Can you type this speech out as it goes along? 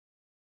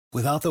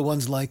Without the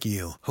ones like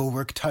you, who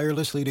work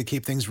tirelessly to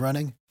keep things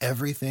running,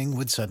 everything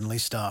would suddenly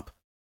stop.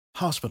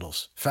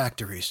 Hospitals,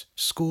 factories,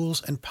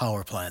 schools, and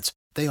power plants,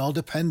 they all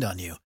depend on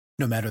you.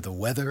 No matter the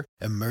weather,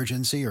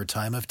 emergency, or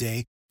time of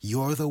day,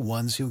 you're the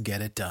ones who get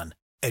it done.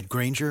 At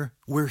Grainger,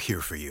 we're here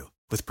for you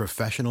with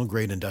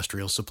professional-grade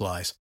industrial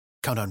supplies.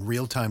 Count on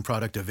real-time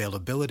product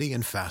availability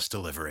and fast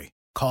delivery.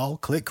 Call,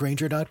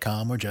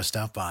 clickgrainger.com, or just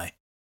stop by.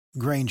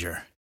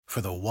 Grainger, for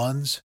the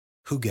ones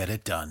who get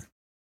it done.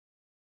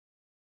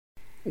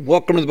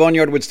 Welcome to the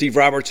Boneyard with Steve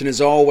Robertson. As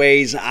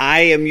always, I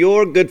am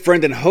your good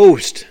friend and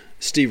host,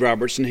 Steve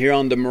Robertson, here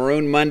on the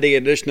Maroon Monday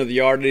edition of the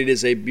Yard. It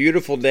is a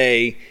beautiful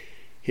day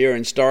here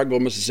in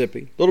Starkville,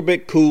 Mississippi. A little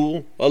bit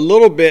cool, a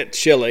little bit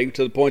chilly,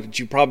 to the point that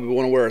you probably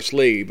want to wear a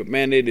sleeve. But,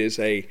 man, it is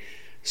a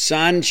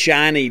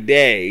sunshiny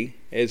day,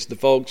 as the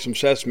folks from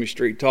Sesame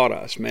Street taught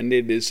us. Man,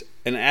 it is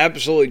an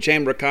absolutely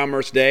Chamber of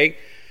Commerce day.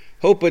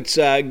 Hope it's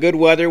good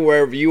weather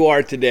wherever you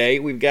are today.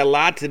 We've got a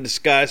lot to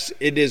discuss.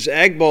 It is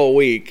Egg Bowl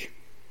week.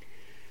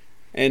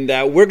 And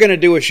we're going to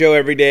do a show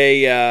every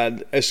day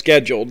as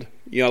scheduled.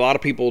 You know, a lot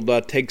of people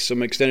take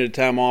some extended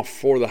time off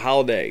for the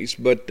holidays,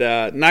 but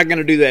not going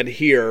to do that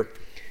here.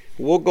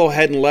 We'll go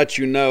ahead and let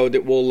you know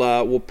that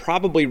we'll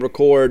probably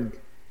record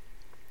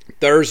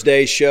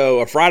Thursday's show,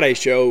 a Friday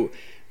show,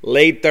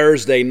 late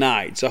Thursday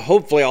night. So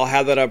hopefully I'll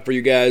have that up for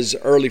you guys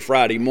early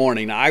Friday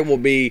morning. I will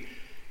be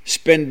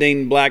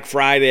spending Black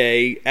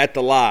Friday at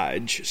the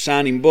Lodge,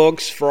 signing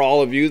books for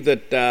all of you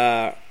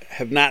that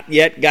have not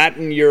yet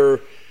gotten your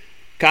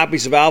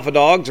copies of Alpha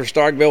Dogs or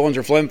Stark Villains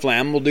or Flim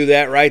Flam. We'll do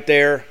that right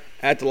there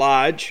at the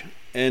Lodge.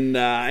 And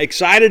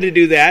excited to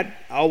do that.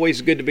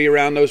 Always good to be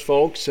around those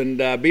folks and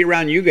be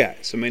around you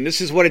guys. I mean,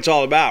 this is what it's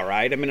all about,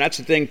 right? I mean, that's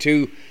the thing,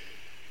 too,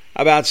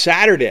 about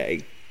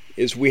Saturday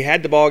is we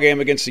had the ball game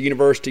against the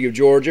University of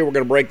Georgia. We're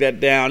going to break that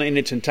down in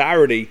its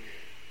entirety.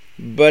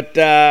 But,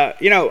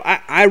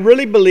 I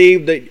really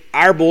believe that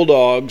our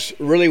Bulldogs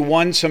really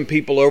won some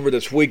people over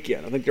this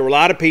weekend. I think there were a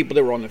lot of people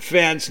that were on the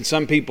fence and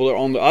some people that were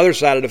on the other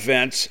side of the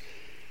fence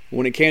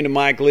when it came to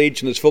Mike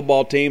Leach and his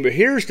football team. But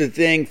here's the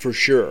thing for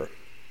sure.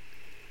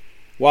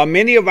 While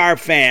many of our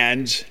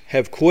fans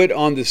have quit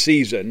on the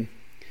season,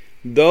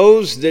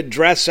 those that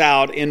dress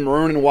out in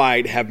maroon and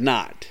white have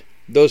not.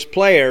 Those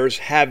players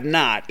have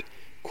not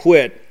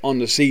quit on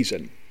the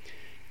season.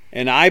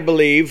 And I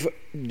believe,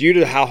 due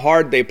to how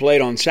hard they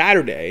played on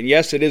Saturday, and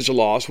yes, it is a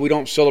loss. We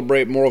don't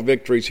celebrate moral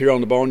victories here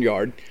on the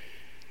Boneyard.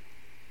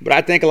 But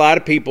I think a lot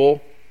of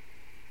people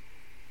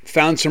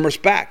found some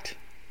respect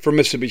for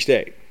Mississippi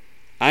State.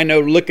 I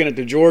know looking at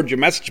the Georgia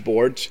message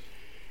boards,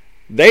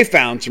 they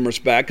found some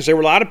respect because there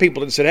were a lot of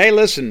people that said, hey,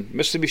 listen,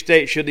 Mississippi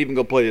State shouldn't even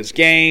go play this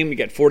game. You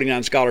got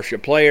 49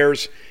 scholarship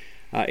players.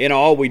 In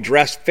all, we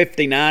dressed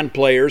 59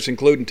 players,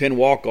 including 10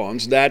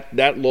 walk-ons. That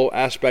little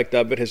aspect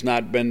of it has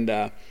not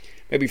been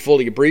maybe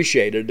fully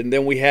appreciated. And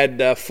then we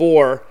had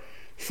four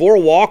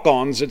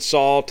walk-ons that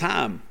saw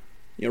time.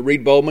 You know,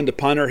 Reed Bowman, the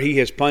punter, he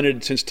has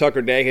punted since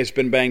Tucker Day has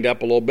been banged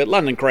up a little bit.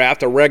 London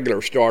Kraft, a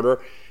regular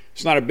starter.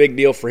 It's not a big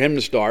deal for him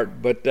to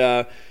start. But,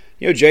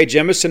 Jay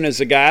Jemison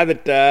is a guy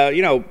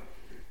that,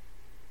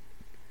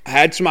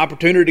 had some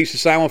opportunities to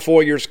sign with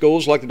four-year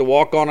schools, elected to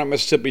walk on at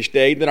Mississippi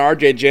State. Then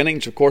R.J.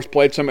 Jennings, of course,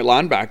 played some at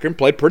linebacker and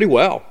played pretty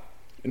well.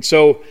 And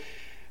so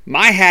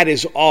my hat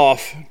is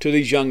off to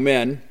these young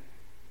men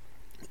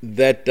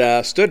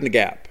that stood in the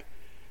gap.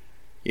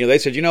 You know, they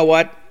said, you know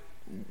what,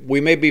 we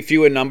may be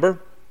few in number,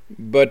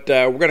 but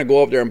we're going to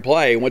go up there and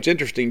play. And what's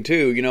interesting,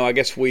 too, I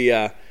guess we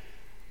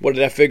what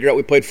did I figure out?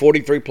 We played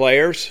 43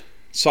 players,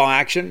 saw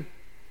action.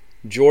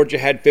 Georgia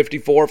had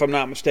 54, if I'm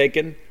not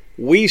mistaken.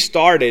 We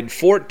started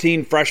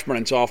 14 freshmen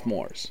and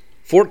sophomores.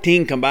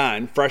 14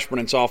 combined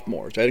freshmen and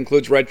sophomores. That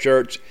includes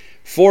redshirts.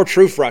 4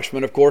 true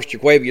freshmen, of course,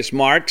 Jaquavius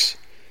Marks.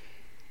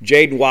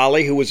 Jaden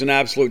Wally, who was an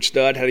absolute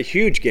stud, had a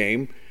huge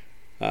game.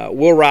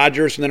 Will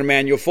Rogers and then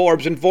Emmanuel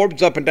Forbes. And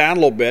Forbes up and down a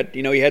little bit.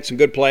 He had some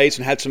good plays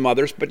and had some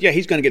others. But, yeah,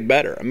 he's going to get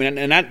better. I mean,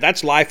 and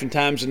that's life and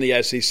times in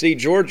the SEC.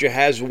 Georgia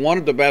has one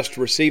of the best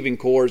receiving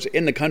corps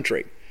in the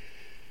country.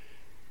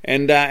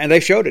 And they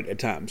showed it at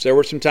times. There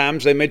were some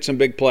times they made some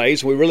big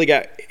plays. We really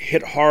got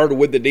hit hard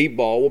with the deep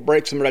ball. We'll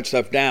break some of that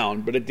stuff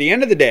down. But at the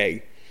end of the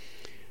day,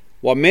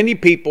 while many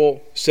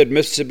people said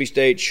Mississippi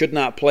State should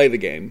not play the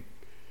game,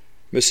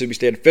 Mississippi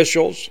State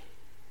officials,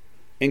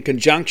 in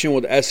conjunction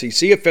with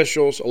SEC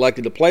officials,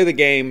 elected to play the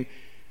game.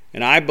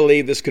 And I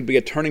believe this could be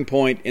a turning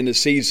point in the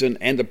season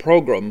and the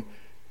program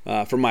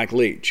for Mike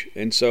Leach.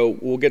 And so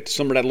we'll get to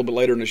some of that a little bit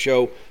later in the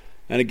show.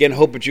 And again,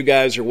 hope that you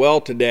guys are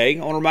well today. I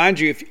want to remind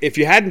you, if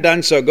you hadn't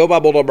done so, go by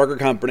Bulldog Burger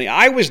Company.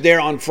 I was there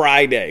on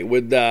Friday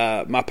with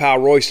my pal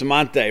Roy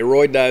Samante.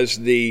 Roy does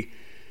the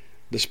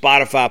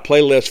Spotify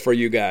playlist for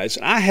you guys.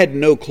 I had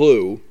no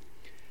clue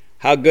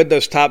how good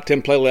those top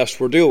 10 playlists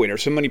were doing.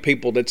 There's so many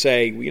people that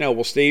say,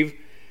 well, Steve,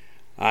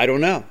 I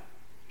don't know.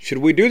 Should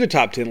we do the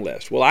top 10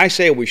 list? Well, I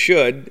say we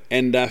should,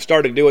 and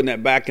started doing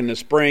that back in the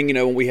spring,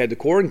 when we had the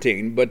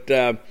quarantine. But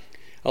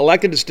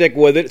elected to stick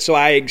with it, so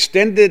I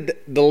extended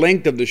the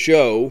length of the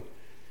show.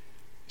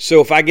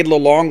 So if I get a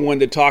little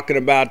long-winded talking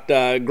about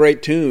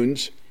great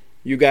tunes,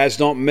 you guys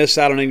don't miss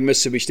out on any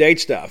Mississippi State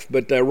stuff.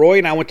 But Roy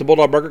and I went to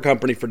Bulldog Burger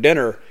Company for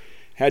dinner,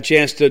 had a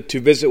chance to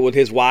visit with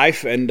his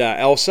wife and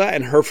Elsa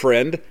and her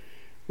friend.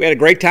 We had a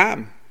great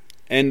time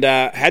and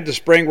had the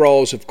spring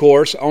rolls, of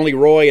course. Only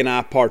Roy and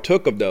I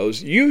partook of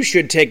those. You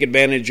should take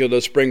advantage of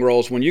those spring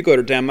rolls when you go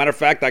to town. Matter of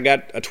fact, I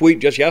got a tweet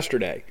just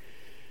yesterday.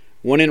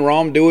 When in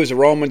Rome, do as the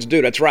Romans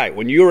do. That's right.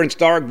 When you're in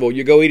Starkville,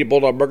 you go eat at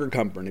Bulldog Burger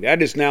Company.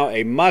 That is now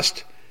a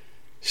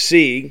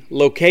must-see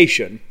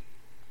location.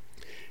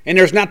 And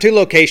there's not two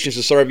locations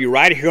to serve you,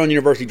 right here on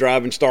University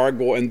Drive in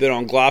Starkville and then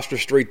on Gloucester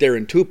Street there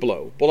in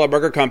Tupelo. Bulldog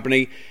Burger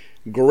Company,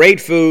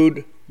 great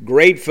food,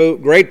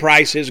 great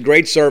prices,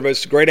 great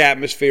service, great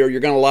atmosphere.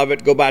 You're going to love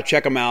it. Go by,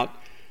 check them out.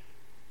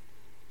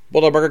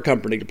 Bulldog Burger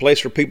Company, the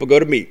place where people go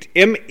to meet.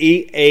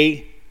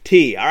 MEAT.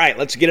 All right,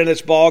 let's get into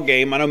this ball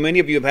game. I know many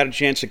of you have had a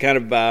chance to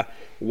kind of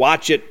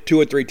watch it 2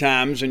 or 3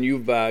 times, and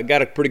you've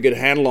got a pretty good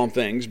handle on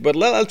things. But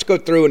let's go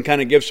through and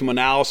kind of give some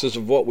analysis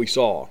of what we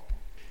saw.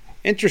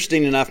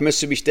 Interesting enough,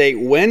 Mississippi State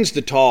wins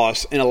the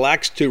toss and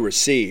elects to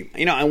receive.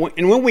 And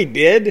when we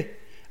did,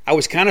 I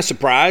was kind of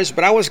surprised,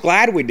 but I was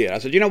glad we did. I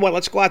said, you know what,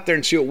 let's go out there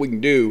and see what we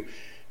can do.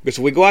 Because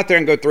if we go out there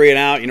and go 3 and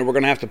out, we're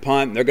going to have to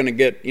punt. They're going to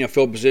get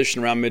field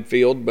position around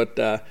midfield.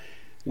 But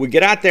we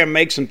get out there and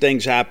make some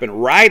things happen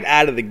right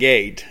out of the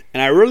gate.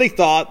 And I really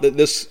thought that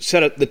this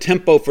set up the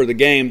tempo for the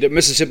game, that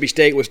Mississippi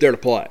State was there to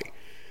play.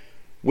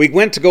 We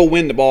went to go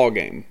win the ball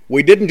game.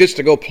 We didn't just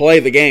to go play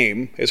the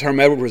game, as Herm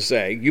Edwards would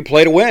say. You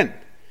play to win.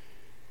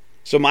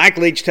 So Mike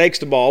Leach takes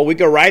the ball. We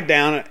go right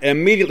down, and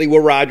immediately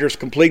Will Rogers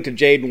complete to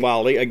Jaden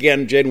Wiley.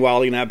 Again, Jaden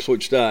Wiley, an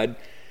absolute stud.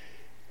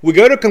 We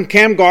go to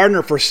Cam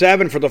Gardner for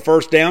 7 for the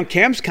first down.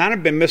 Cam's kind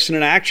of been missing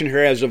in action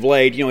here as of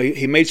late.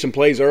 He made some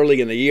plays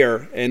early in the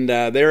year, and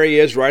there he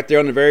is right there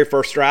on the very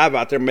first drive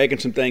out there making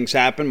some things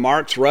happen.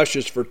 Marks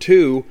rushes for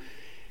 2.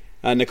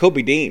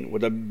 N'Kobe Dean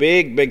with a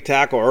big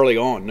tackle early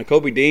on.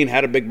 N'Kobe Dean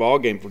had a big ball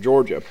game for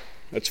Georgia.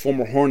 That's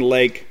former Horn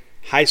Lake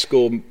High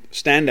School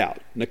standout,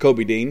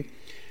 N'Kobe Dean.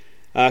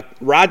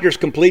 Rogers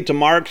complete to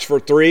Marks for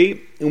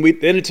 3, and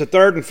then it's a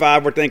 3rd and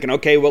 5. We're thinking,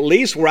 okay, well, at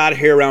least we're out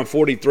here around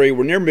 43.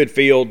 We're near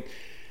midfield.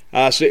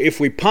 So if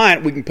we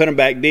punt, we can put them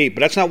back deep.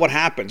 But that's not what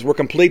happens. We're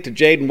complete to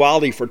Jaden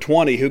Wiley for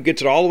 20, who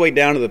gets it all the way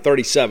down to the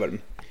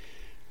 37.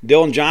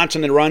 Dylan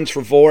Johnson then runs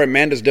for 4, and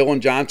man, does Dylan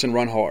Johnson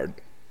run hard.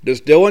 Does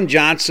Dylan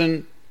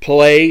Johnson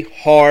play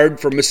hard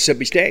for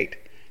Mississippi State?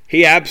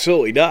 He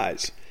absolutely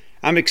does.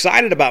 I'm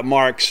excited about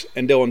Marks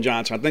and Dylan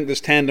Johnson. I think this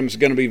tandem is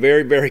going to be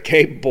very, very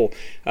capable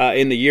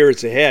in the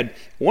years ahead.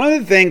 One of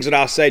the things that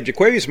I'll say,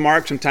 Jaquavius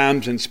Marks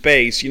sometimes in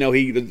space,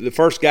 the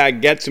first guy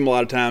gets him a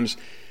lot of times.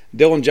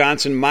 Dylan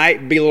Johnson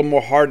might be a little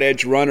more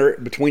hard-edge runner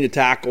between the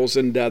tackles,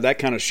 and that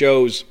kind of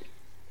shows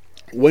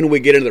when we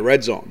get into the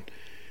red zone.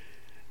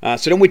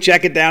 So then we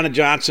check it down to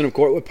Johnson, of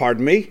course.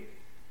 Pardon me.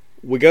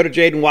 We go to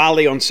Jaden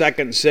Wiley on 2nd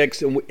and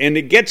 6, and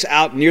it gets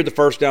out near the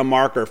first down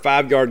marker,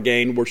 5-yard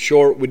gain. We're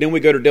short. Then we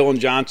go to Dylan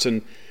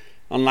Johnson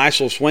on a nice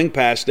little swing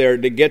pass there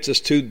that gets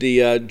us to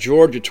the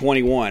Georgia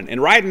 21.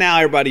 And right now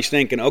everybody's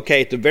thinking,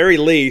 okay, at the very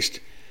least,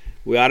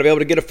 we ought to be able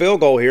to get a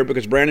field goal here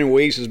because Brandon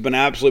Ruiz has been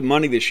absolute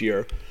money this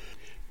year.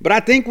 But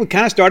I think we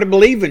kind of started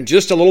believing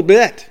just a little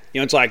bit.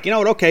 It's like,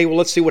 okay, well,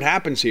 let's see what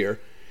happens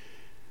here.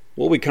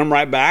 Well, we come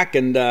right back,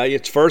 and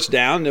it's first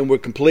down, and we're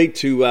complete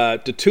to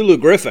Tulu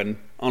Griffin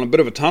on a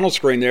bit of a tunnel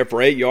screen there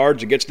for 8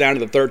 yards. It gets down to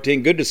the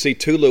 13. Good to see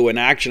Tulu in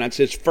action. That's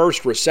his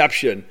first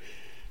reception,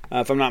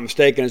 if I'm not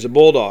mistaken, as a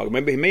Bulldog.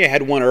 Maybe he may have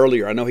had one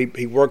earlier. I know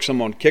he works some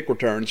on kick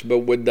returns, but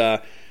with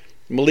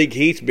Malik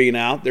Heath being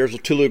out, there's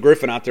Tulu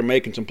Griffin out there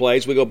making some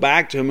plays. We go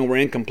back to him, and we're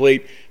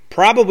incomplete.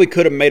 Probably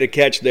could have made a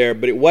catch there,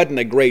 but it wasn't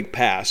a great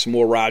pass,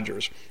 more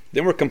Rogers.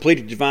 Then we're complete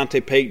to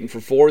Javante Payton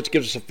for 4, which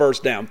gives us a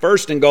first down.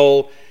 First and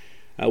goal.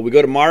 We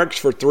go to Marks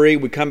for 3.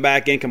 We come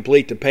back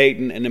incomplete to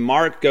Payton, and then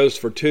Mark goes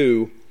for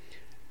 2.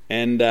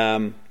 And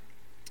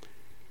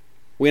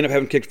we end up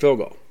having kicked field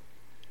goal.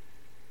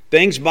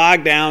 Things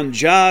bogged down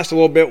just a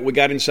little bit. We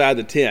got inside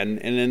the 10,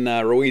 and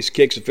then Ruiz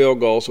kicks a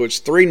field goal. So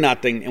it's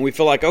 3-0, and we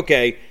feel like,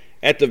 okay,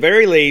 at the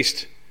very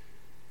least,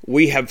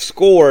 we have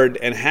scored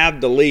and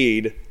have the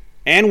lead,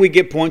 and we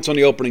get points on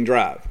the opening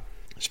drive.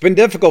 It's been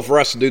difficult for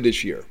us to do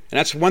this year, and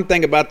that's one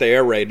thing about the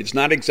air raid. It's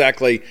not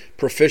exactly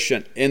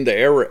proficient in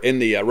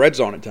the red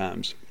zone at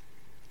times.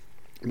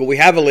 But we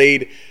have a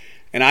lead.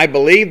 And I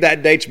believe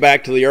that dates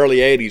back to the early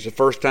 80s, the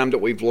first time that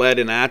we've led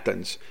in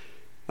Athens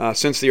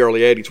since the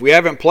early 80s. We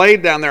haven't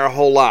played down there a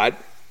whole lot.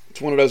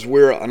 It's one of those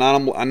weird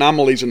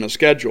anomalies in the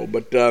schedule,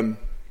 but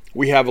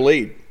we have a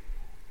lead.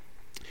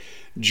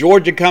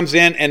 Georgia comes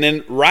in, and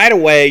then right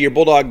away, your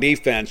Bulldog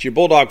defense, your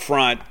Bulldog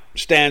front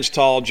stands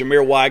tall.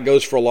 Jameer White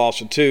goes for a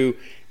loss of 2,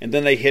 and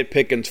then they hit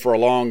Pickens for a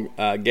long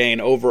gain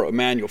over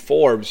Emmanuel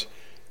Forbes.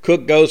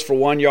 Cook goes for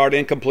 1 yard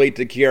incomplete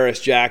to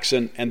Kearis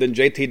Jackson, and then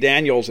J.T.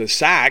 Daniels is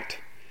sacked.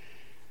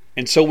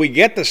 And so we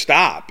get the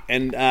stop,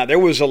 and there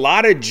was a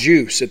lot of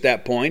juice at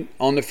that point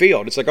on the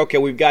field. It's like, okay,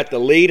 we've got the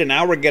lead, and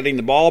now we're getting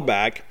the ball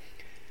back.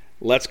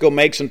 Let's go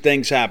make some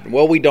things happen.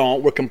 Well, we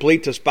don't. We're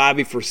complete to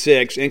Spivey for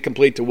 6,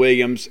 incomplete to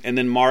Williams, and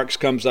then Marks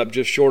comes up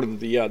just short of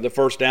the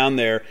first down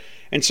there.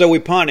 And so we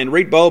punt, and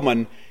Reed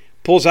Bowman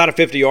pulls out a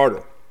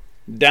 50-yarder.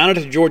 Down at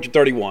the Georgia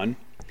 31.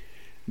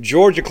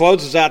 Georgia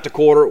closes out the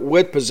quarter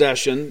with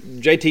possession.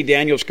 JT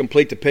Daniels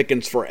complete to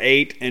Pickens for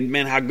 8. And,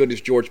 man, how good is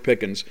George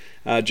Pickens?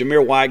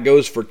 Jameer White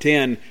goes for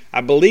 10.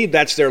 I believe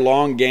that's their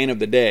long gain of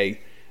the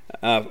day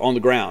on the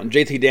ground.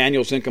 JT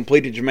Daniels then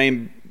completed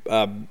Jermaine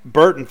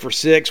Burton for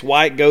 6.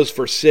 White goes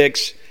for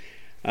 6.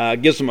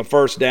 Gives them a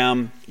first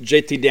down.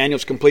 JT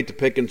Daniels complete to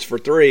Pickens for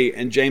 3.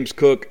 And James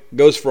Cook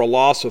goes for a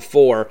loss of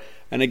 4.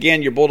 And,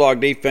 again, your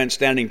Bulldog defense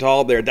standing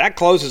tall there. That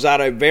closes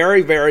out a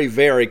very, very,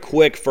 very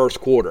quick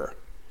first quarter.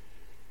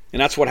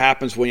 And that's what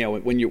happens when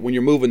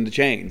you're moving the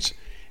chains.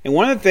 And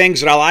one of the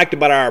things that I liked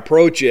about our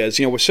approach is,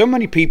 with so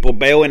many people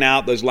bailing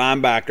out those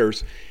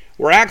linebackers,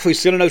 we're actually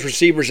sending those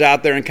receivers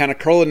out there and kind of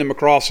curling them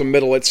across the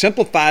middle. It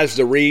simplifies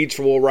the reads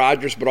for Will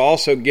Rogers, but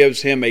also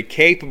gives him a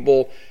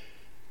capable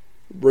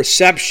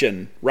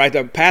reception, right,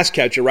 the pass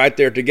catcher right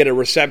there to get a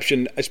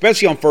reception,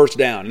 especially on first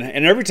down.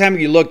 And every time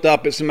you looked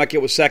up, it seemed like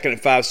it was 2nd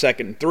and 5, 2nd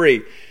and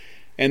 3.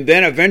 And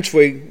then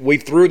eventually we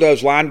threw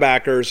those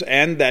linebackers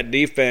and that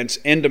defense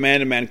into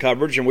man-to-man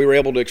coverage, and we were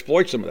able to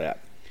exploit some of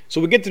that.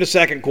 So we get to the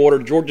second quarter.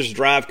 Georgia's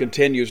drive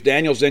continues.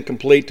 Daniels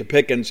incomplete to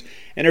Pickens,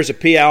 and there's a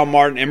PI on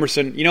Martin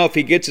Emerson. If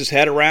he gets his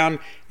head around,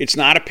 it's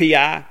not a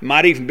PI.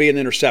 Might even be an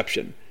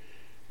interception.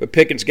 But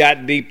Pickens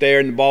got deep there,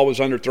 and the ball was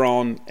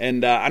underthrown.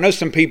 And I know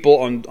some people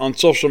on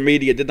social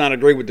media did not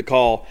agree with the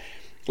call.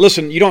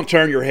 Listen, you don't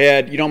turn your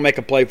head. You don't make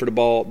a play for the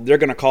ball. They're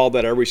going to call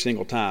that every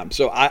single time.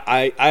 So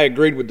I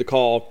agreed with the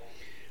call.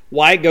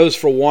 White goes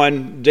for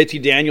 1.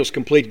 JT Daniels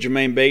complete to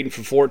Jermaine Baton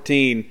for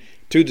 14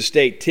 to the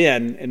State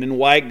 10. And then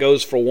White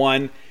goes for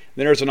 1.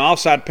 Then there's an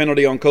offside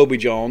penalty on Kobe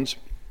Jones.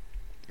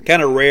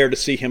 Kind of rare to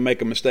see him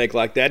make a mistake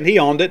like that. And he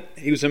owned it.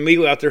 He was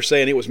immediately out there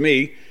saying it was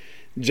me.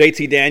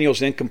 JT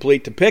Daniels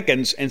incomplete to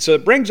Pickens. And so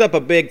it brings up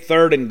a big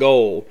 3rd and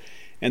goal.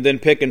 And then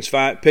Pickens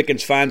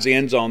finds the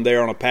end zone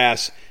there on a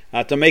pass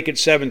to make it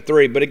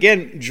 7-3. But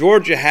again,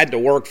 Georgia had to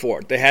work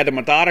for it. They had to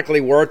methodically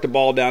work the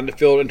ball down the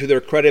field, and to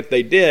their credit,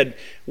 they did.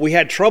 We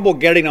had trouble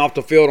getting off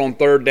the field on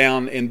 3rd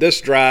down in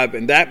this drive,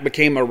 and that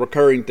became a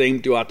recurring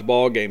theme throughout the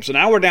ball game. So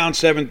now we're down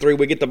 7-3.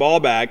 We get the ball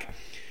back.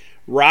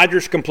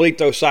 Rogers complete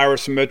to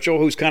Osiris Mitchell,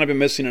 who's kind of been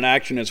missing in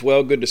action as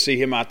well. Good to see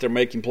him out there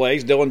making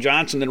plays. Dylan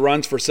Johnson then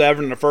runs for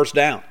 7 and a first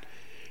down.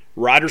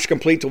 Rogers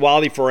complete to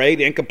Wiley for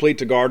 8, incomplete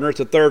to Gardner. It's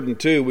a 3rd and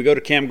 2. We go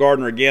to Cam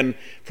Gardner again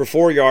for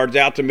 4 yards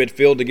out to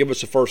midfield to give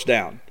us a first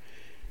down.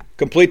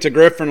 Complete to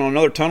Griffin on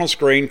another tunnel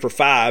screen for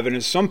 5, and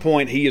at some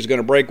point he is going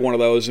to break one of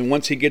those, and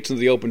once he gets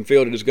into the open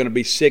field, it is going to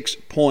be 6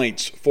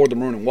 points for the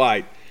Maroon and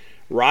White.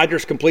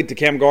 Rogers complete to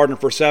Cam Gardner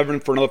for 7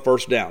 for another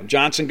first down.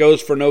 Johnson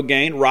goes for no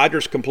gain.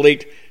 Rogers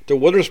complete to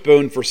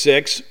Witherspoon for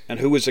 6, and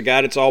who is the guy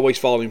that's always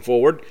falling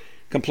forward.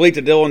 Complete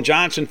to Dylan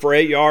Johnson for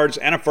 8 yards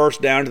and a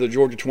first down to the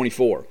Georgia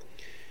 24.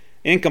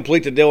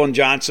 Incomplete to Dylan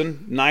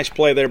Johnson. Nice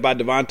play there by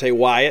Devontae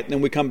Wyatt.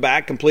 Then we come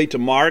back, complete to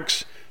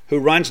Marks, who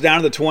runs down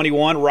to the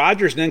 21.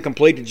 Rogers then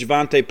complete to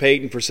Javonte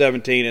Payton for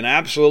 17. An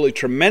absolutely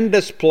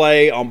tremendous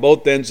play on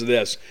both ends of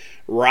this.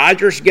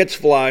 Rogers gets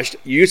flushed,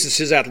 uses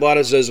his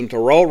athleticism to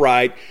roll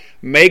right,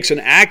 makes an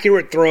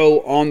accurate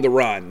throw on the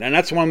run. And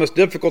that's one of the most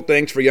difficult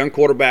things for young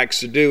quarterbacks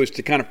to do, is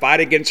to kind of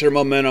fight against their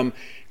momentum.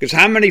 Because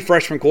how many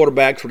freshman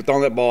quarterbacks would have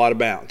thrown that ball out of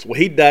bounds? Well,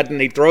 he doesn't.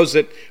 He throws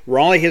it where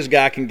only his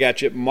guy can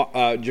catch it.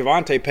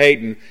 Javonte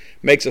Payton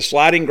makes a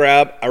sliding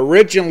grab,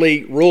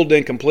 originally ruled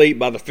incomplete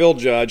by the field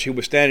judge, who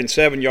was standing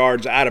 7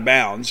 yards out of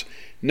bounds.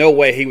 No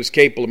way he was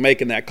capable of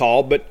making that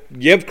call, but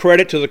give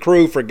credit to the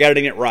crew for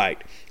getting it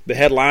right. The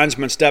head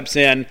linesman steps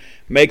in,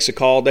 makes a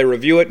call. They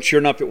review it, and sure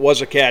enough, it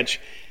was a catch.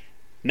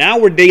 Now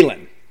we're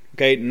dealing.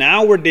 Okay,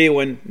 now we're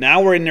dealing.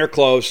 Now we're in there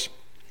close.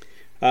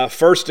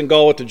 1st and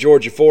goal at the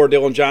Georgia 4.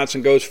 Dylan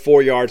Johnson goes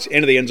 4 yards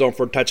into the end zone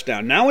for a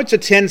touchdown. Now it's a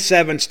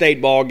 10-7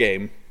 state ball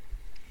game.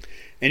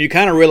 And you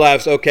kind of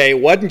realize, okay, it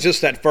wasn't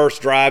just that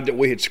first drive that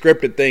we had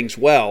scripted things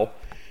well.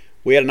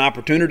 We had an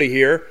opportunity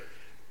here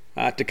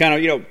to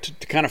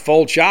kind of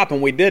fold shop,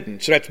 and we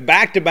didn't. So that's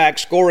back-to-back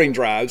scoring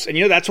drives.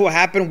 And, that's what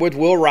happened with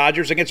Will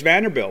Rogers against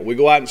Vanderbilt. We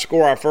go out and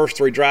score our first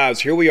 3 drives.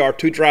 Here we are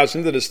 2 drives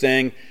into this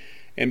thing,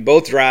 and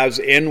both drives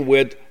end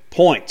with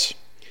points.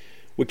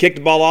 We kicked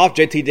the ball off.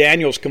 JT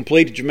Daniels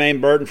completed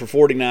Jermaine Burton for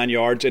 49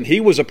 yards, and he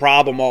was a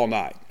problem all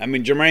night. I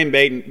mean,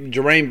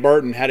 Jermaine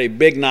Burton had a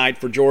big night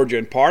for Georgia,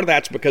 and part of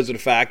that's because of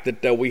the fact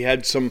that we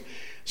had some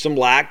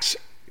lax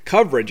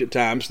coverage at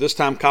times. This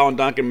time Colin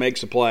Duncan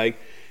makes a play.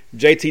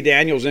 JT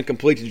Daniels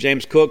incomplete to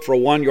James Cook for a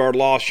 1-yard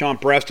loss. Sean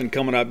Preston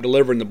coming up,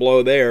 delivering the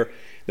blow there.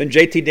 Then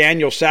JT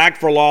Daniels sacked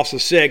for a loss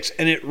of 6,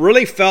 and it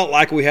really felt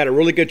like we had a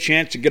really good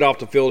chance to get off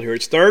the field here.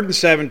 It's 3rd and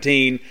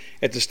 17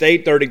 at the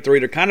State 33.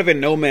 They're kind of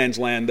in no man's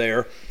land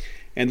there,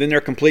 and then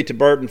they're complete to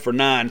Burton for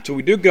 9. So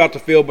we do get off the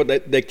field,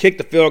 but they kick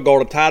the field goal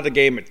to tie the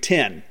game at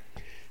 10.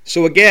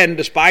 So again,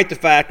 despite the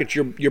fact that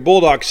your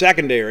Bulldog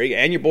secondary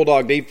and your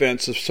Bulldog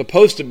defense is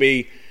supposed to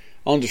be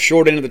on the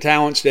short end of the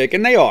talent stick,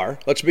 and they are,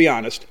 let's be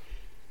honest,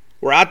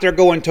 we're out there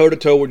going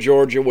toe-to-toe with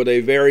Georgia with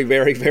a very,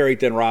 very, very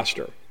thin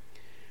roster.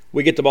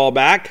 We get the ball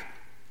back.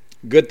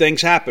 Good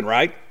things happen,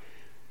 right?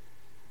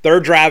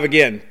 3rd drive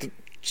again.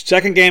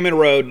 Second game in a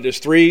row, there's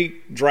 3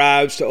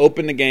 drives to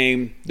open the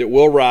game that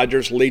Will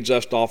Rogers leads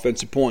us to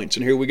offensive points.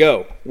 And here we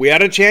go. We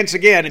had a chance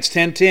again. It's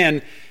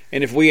 10-10.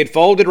 And if we had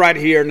folded right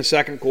here in the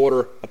second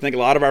quarter, I think a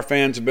lot of our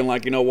fans have been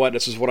like, you know what,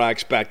 this is what I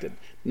expected.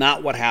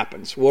 Not what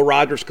happens. Will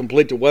Rogers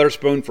complete to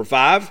Weatherspoon for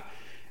 5.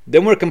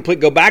 Then we're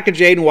complete. Go back to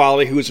Jaden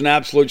Wally, who's an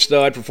absolute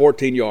stud for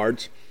 14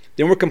 yards.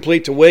 Then we're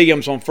complete to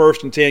Williams on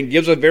 1st and 10.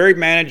 Gives a very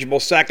manageable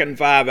 2nd and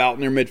 5 out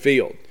in their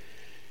midfield.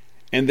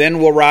 And then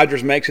Will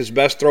Rogers makes his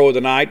best throw of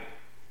the night.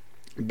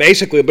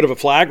 Basically a bit of a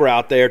flag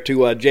route there to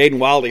Jaden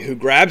Wally, who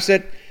grabs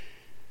it,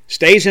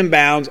 stays in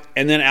bounds,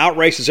 and then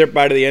outraces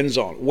everybody to the end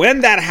zone.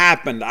 When that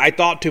happened, I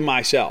thought to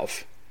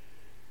myself,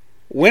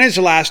 when is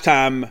the last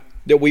time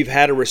that we've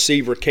had a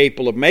receiver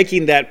capable of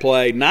making that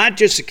play, not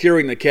just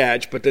securing the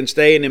catch, but then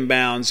staying in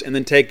bounds and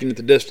then taking it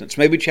the distance?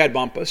 Maybe Chad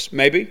Bumpus,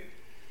 maybe.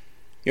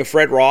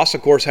 Fred Ross,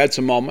 of course, had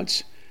some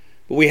moments.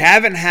 But we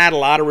haven't had a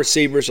lot of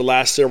receivers the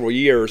last several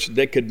years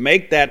that could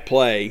make that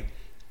play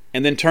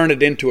and then turn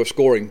it into a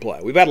scoring play.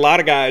 We've had a lot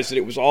of guys that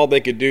it was all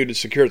they could do to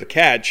secure the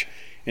catch.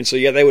 And so,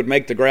 they would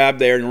make the grab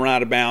there and run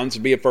out of bounds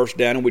and be a first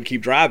down, and we'd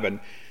keep driving.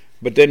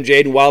 But then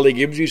Jaden Wally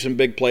gives you some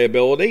big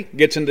playability,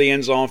 gets into the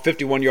end zone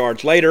 51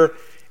 yards later.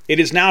 It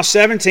is now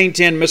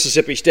 17-10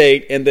 Mississippi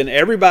State, and then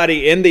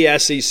everybody in the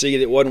SEC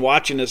that wasn't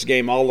watching this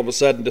game all of a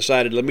sudden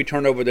decided, let me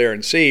turn over there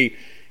and see,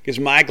 because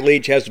Mike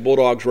Leach has the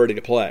Bulldogs ready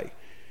to play.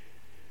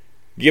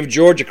 Give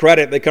Georgia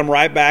credit. They come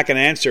right back and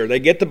answer. They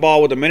get the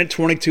ball with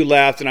 1:22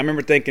 left, and I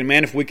remember thinking,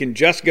 man, if we can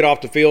just get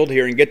off the field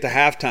here and get to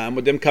halftime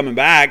with them coming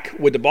back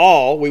with the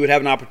ball, we would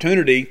have an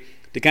opportunity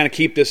to kind of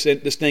keep this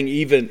thing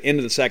even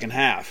into the second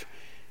half.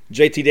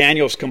 JT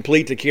Daniels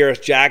complete to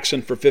Kyrus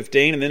Jackson for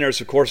 15, and then there's,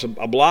 of course,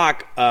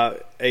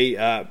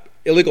 a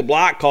illegal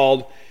block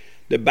called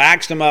that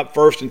backs them up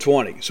 1st and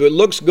 20. So it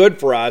looks good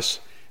for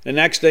us. The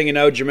next thing you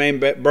know,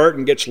 Jermaine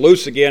Burton gets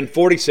loose again,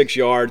 46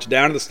 yards,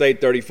 down to the state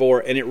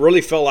 34, and it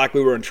really felt like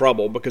we were in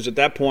trouble because at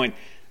that point,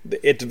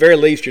 at the very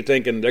least, you're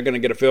thinking they're going to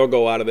get a field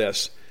goal out of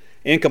this.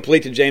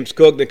 Incomplete to James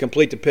Cook, then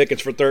complete to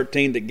Pickens for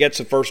 13 that gets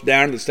the first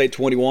down to the state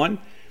 21.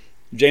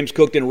 James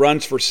Cook then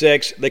runs for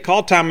 6. They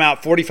call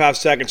timeout 45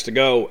 seconds to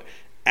go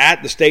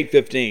at the state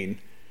 15.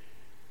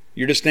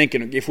 You're just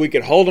thinking, if we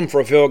could hold them for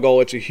a field goal,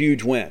 it's a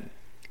huge win.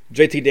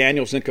 JT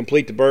Daniels then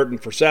complete to Burton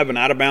for 7,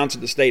 out of bounds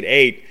at the state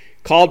 8.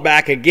 Called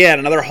back again,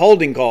 another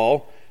holding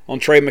call on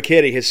Trey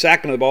McKitty, his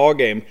second of the ball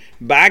game.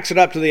 Backs it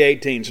up to the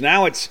 18. So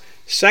now it's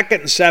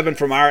 2nd and 7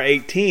 from our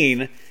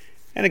 18.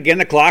 And again,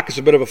 the clock is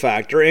a bit of a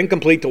factor.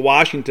 Incomplete to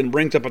Washington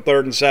brings up a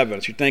 3rd and 7.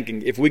 So you're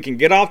thinking, if we can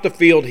get off the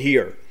field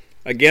here,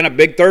 again, a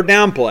big third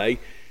down play.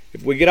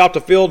 If we get off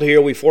the field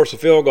here, we force a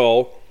field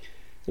goal,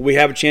 we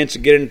have a chance to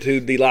get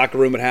into the locker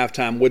room at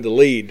halftime with the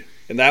lead.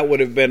 And that would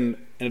have been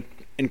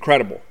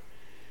incredible.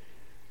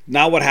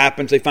 Now what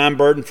happens, they find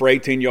Burton for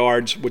 18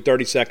 yards with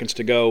 30 seconds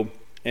to go,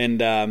 and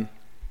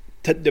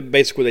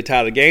basically they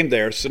tie the game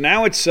there. So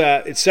now it's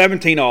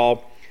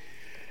 17-all.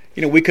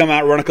 We come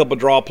out, run a couple of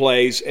draw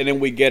plays, and then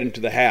we get into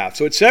the half.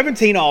 So it's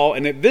 17-all,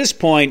 and at this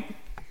point,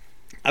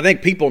 I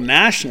think people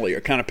nationally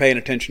are kind of paying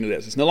attention to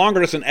this. It's no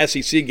longer just an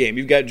SEC game.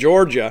 You've got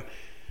Georgia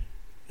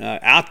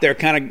out there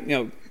kind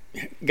of,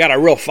 got a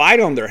real fight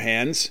on their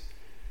hands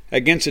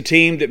against a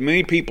team that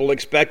many people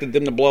expected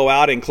them to blow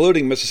out,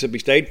 including Mississippi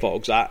State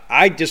folks.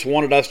 I just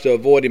wanted us to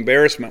avoid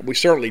embarrassment. We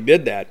certainly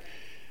did that.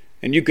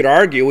 And you could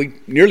argue we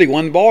nearly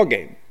won the ball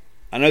game.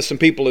 I know some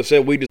people have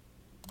said we just...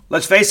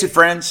 Let's face it,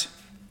 friends.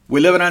 We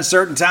live in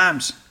uncertain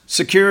times.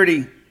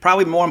 Security,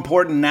 probably more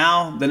important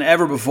now than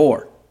ever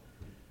before.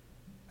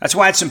 That's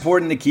why it's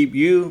important to keep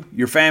you,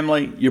 your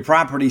family, your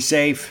property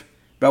safe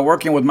by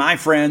working with my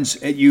friends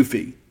at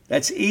Eufy.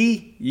 That's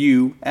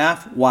EUFY.com.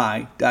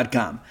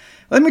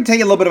 Let me tell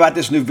you a little bit about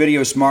this new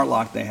video smart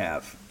lock they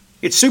have.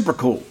 It's super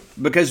cool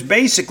because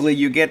basically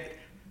you get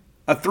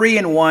a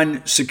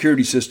 3-in-1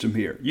 security system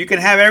here. You can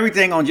have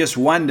everything on just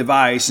one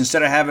device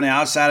instead of having the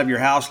outside of your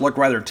house look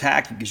rather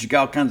tacky because you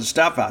got all kinds of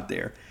stuff out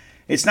there.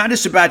 It's not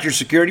just about your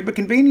security, but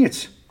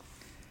convenience.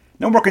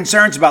 No more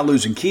concerns about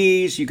losing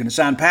keys. You can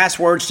assign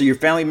passwords to your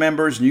family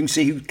members, and you can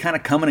see who's kind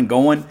of coming and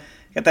going.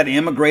 Got that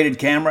immigrated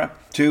camera,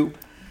 too.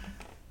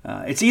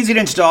 It's easy to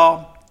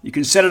install. You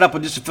can set it up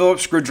with just a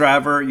Phillips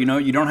screwdriver. You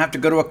don't have to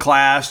go to a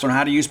class on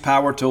how to use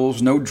power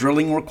tools. No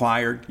drilling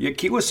required. You get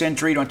keyless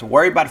entry. You don't have to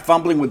worry about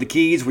fumbling with the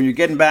keys when you're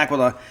getting back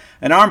with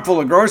an armful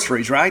of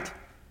groceries, right?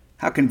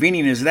 How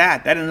convenient is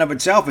that? That in and of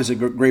itself is a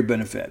great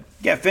benefit.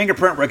 You got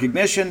fingerprint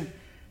recognition.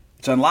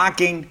 It's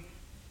unlocking.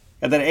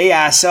 Got that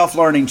AI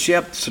self-learning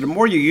chip. So the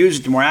more you use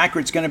it, the more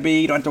accurate it's going to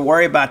be. You don't have to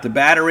worry about the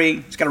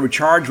battery. It's got a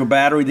rechargeable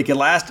battery that can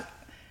last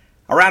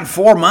around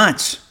 4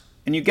 months.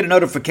 And you get a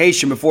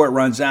notification before it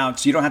runs out,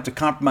 so you don't have to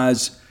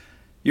compromise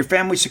your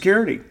family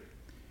security.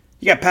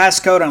 You got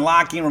passcode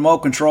unlocking, remote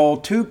control,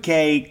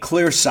 2K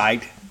clear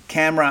sight,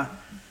 camera.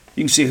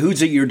 You can see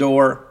who's at your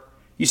door.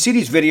 You see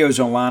these videos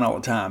online all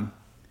the time.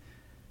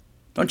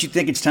 Don't you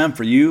think it's time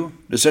for you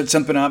to set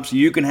something up so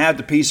you can have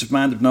the peace of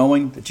mind of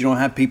knowing that you don't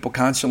have people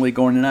constantly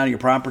going in and out of your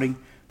property?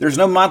 There's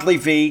no monthly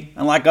fee.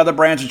 Unlike other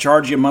brands that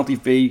charge you a monthly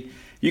fee,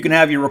 You can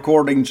have your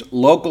recordings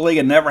locally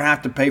and never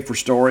have to pay for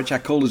storage. How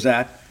cool is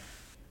that?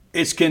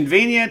 It's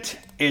convenient,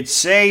 it's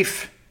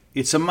safe,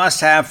 it's a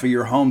must-have for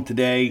your home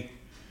today.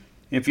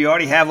 If you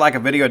already have like a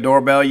video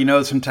doorbell, you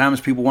know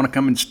sometimes people want to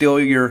come and steal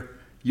your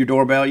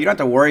doorbell. You don't have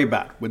to worry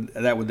about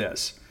with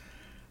this.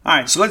 All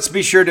right, so let's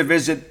be sure to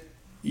visit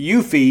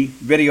Eufy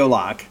Video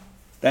Lock.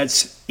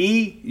 That's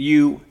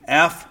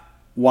EUFY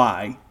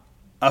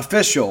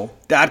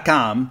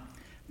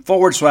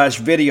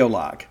official.com/video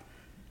lock.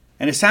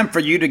 And it's time for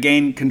you to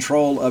gain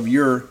control of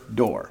your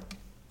door.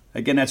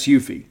 Again, that's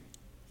Eufy.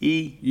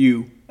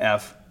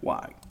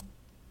 EUFY.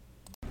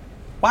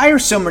 Why are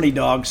so many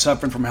dogs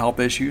suffering from health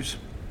issues?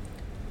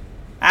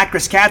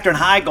 Actress Katherine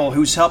Heigl,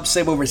 who's helped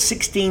save over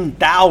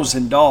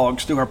 16,000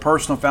 dogs through her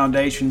personal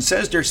foundation,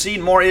 says they're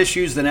seeing more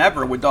issues than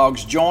ever with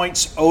dogs'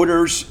 joints,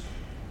 odors,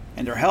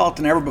 and their health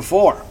than ever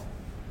before.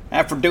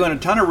 After doing a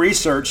ton of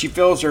research, she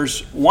feels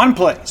there's one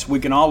place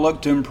we can all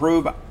look to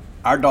improve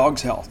our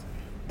dog's health: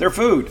 their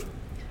food.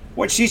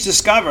 What she's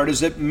discovered is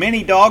that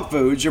many dog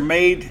foods are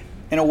made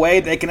in a way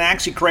that can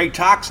actually create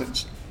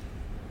toxins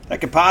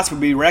that could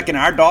possibly be wrecking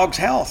our dog's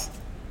health.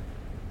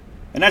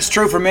 And that's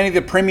true for many of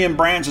the premium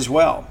brands as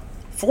well.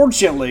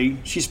 Fortunately,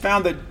 she's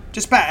found that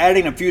just by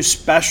adding a few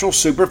special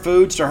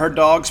superfoods to her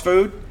dog's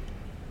food,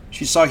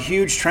 she saw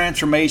huge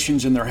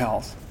transformations in their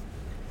health.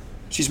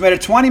 She's made a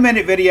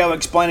 20-minute video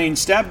explaining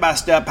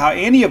step-by-step how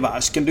any of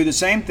us can do the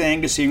same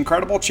thing to see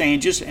incredible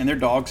changes in their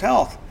dog's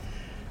health.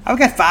 I've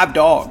got 5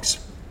 dogs.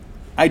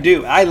 I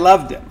do. I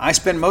love them. I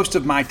spend most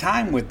of my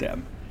time with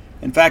them.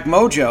 In fact,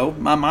 Mojo,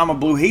 my Mama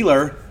Blue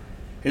Heeler,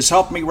 has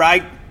helped me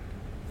write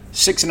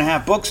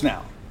 6.5 books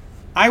now.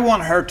 I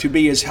want her to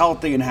be as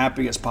healthy and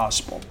happy as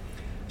possible.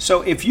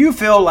 So if you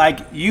feel like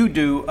you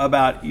do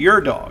about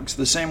your dogs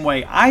the same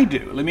way I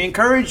do, let me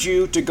encourage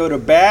you to go to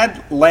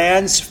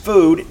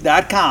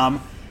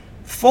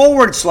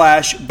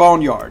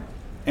badlandsfood.com/boneyard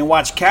and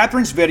watch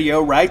Catherine's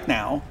video right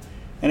now.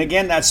 And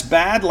again, that's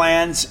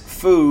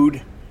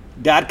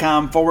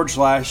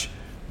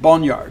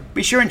badlandsfood.com/boneyard.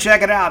 Be sure and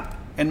check it out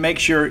and make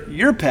sure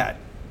your pet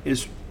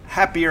is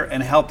happier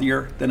and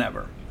healthier than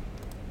ever.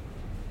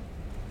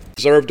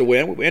 Deserved to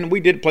win, and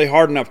we did play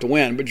hard enough to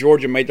win, but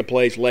Georgia made the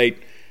plays late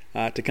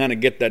to kind of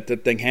get that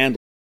thing handled.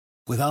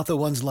 Without the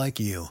ones like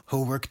you,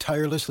 who work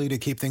tirelessly to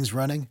keep things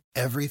running,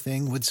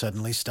 everything would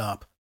suddenly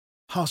stop.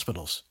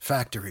 Hospitals,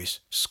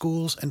 factories,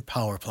 schools, and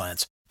power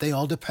plants, they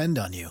all depend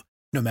on you.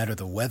 No matter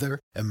the weather,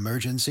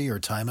 emergency, or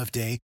time of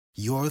day,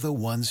 you're the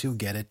ones who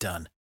get it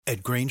done.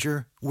 At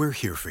Grainger, we're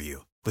here for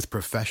you with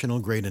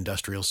professional-grade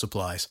industrial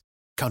supplies.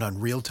 Count on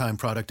real-time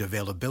product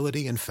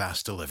availability and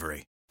fast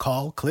delivery.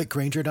 Call, click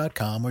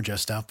Grainger.com, or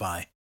just stop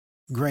by.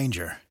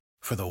 Grainger,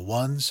 for the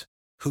ones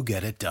who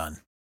get it done.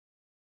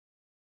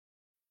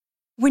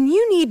 When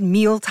you need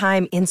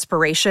mealtime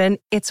inspiration,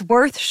 it's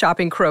worth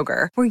shopping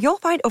Kroger, where you'll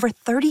find over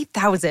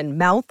 30,000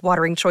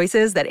 mouth-watering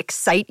choices that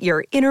excite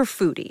your inner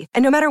foodie.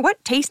 And no matter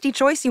what tasty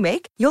choice you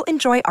make, you'll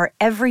enjoy our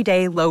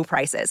everyday low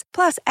prices,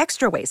 plus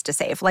extra ways to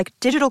save, like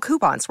digital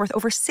coupons worth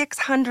over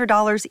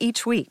 $600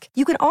 each week.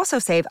 You can also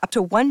save up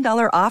to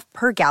 $1 off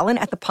per gallon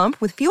at the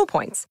pump with fuel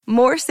points.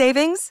 More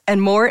savings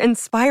and more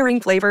inspiring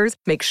flavors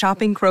make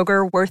shopping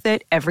Kroger worth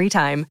it every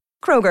time.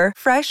 Kroger,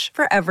 fresh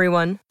for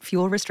everyone.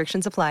 Fuel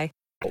restrictions apply.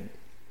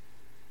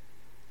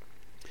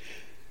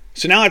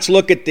 So now let's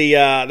look at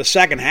the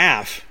second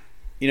half.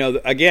 You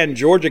know, again,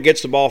 Georgia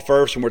gets the ball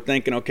first, and we're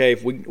thinking, okay,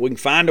 if we can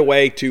find a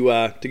way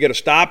to get a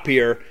stop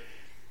here,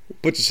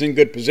 puts us in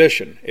good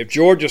position. If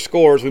Georgia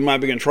scores, we might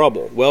be in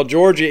trouble. Well,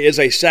 Georgia is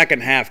a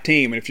second half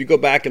team, and if you go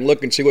back and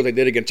look and see what they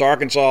did against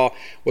Arkansas,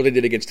 what they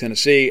did against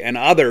Tennessee, and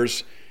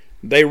others,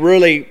 they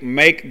really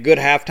make good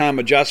halftime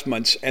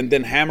adjustments and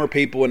then hammer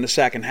people in the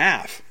second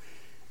half.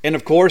 And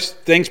of course,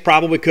 things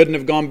probably couldn't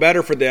have gone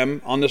better for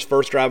them on this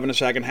first drive in the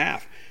second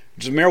half.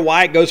 Jameer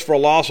White goes for a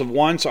loss of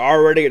 1, so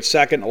already at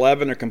 2nd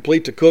 11. They're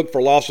complete to Cook for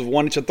a loss of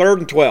 1. It's a 3rd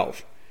and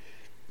 12.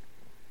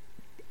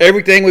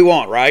 Everything we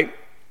want, right?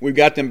 We've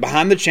got them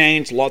behind the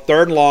chains,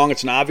 3rd and long.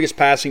 It's an obvious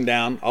passing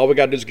down. All we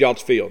got to do is get off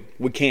the field.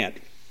 We can't.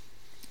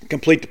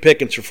 Complete to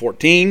Pickens for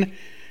 14.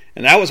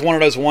 And that was one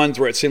of those ones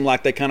where it seemed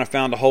like they kind of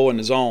found a hole in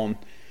the zone.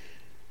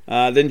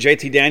 Then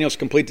J.T. Daniels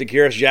complete to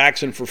Kearis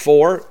Jackson for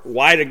 4.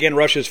 White again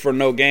rushes for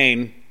no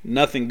gain.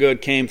 Nothing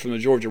good came from the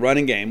Georgia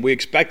running game. We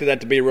expected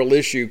that to be a real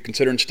issue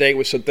considering State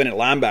was so thin at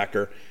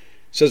linebacker.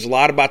 Says a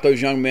lot about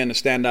those young men to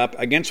stand up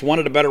against one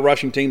of the better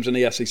rushing teams in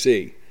the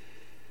SEC.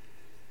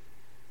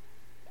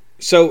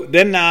 So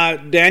then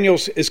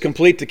Daniels is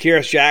complete to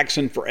Kearis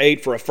Jackson for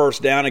 8 for a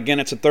first down.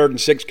 Again, it's a 3rd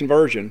and 6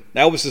 conversion.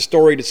 That was the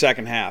story of the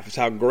second half. It's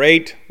how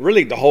great,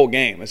 really the whole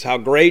game, is how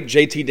great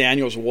J.T.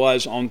 Daniels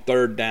was on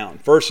 3rd down.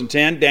 1st and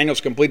 10,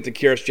 Daniels complete to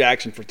Kearis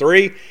Jackson for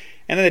 3,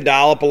 and then they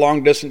dial up a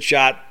long-distance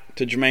shot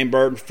to Jermaine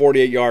Burton,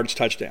 48 yards,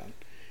 touchdown.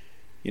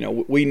 You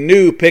know, we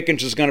knew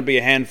Pickens was going to be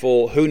a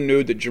handful. Who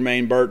knew that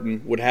Jermaine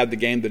Burton would have the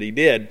game that he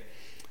did?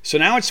 So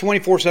now it's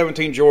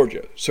 24-17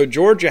 Georgia. So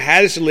Georgia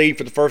has the lead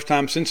for the first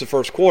time since the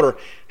first quarter.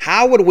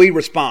 How would we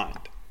respond?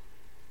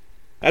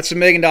 That's the $1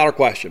 million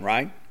question,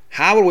 right?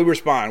 How would we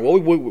respond? Well,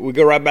 we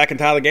go right back and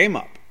tie the game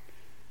up.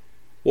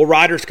 Will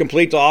Rogers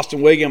complete to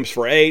Austin Williams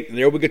for 8? And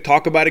there we could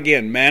talk about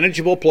again.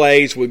 Manageable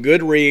plays with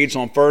good reads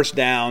on first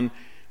down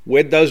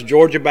with those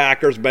Georgia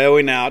backers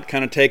bailing out,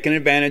 kind of taking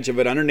advantage of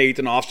it underneath.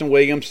 And Austin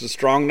Williams is a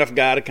strong enough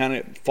guy to kind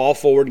of fall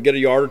forward and get a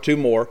yard or two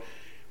more.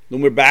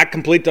 Then we're back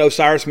complete to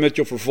Osiris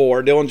Mitchell for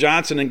 4. Dylan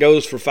Johnson then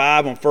goes for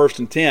 5 on 1st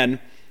and 10.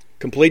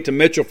 Complete to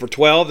Mitchell for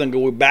 12. Then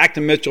go back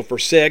to Mitchell for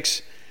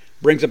 6.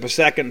 Brings up a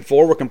 2nd and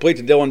 4. We're complete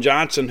to Dylan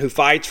Johnson, who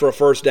fights for a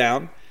first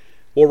down.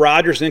 Will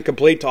Rogers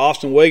incomplete to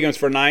Austin Williams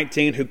for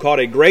 19, who caught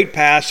a great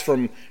pass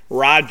from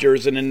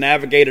Rogers and then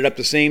navigated up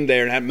the seam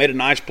there and made a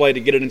nice play to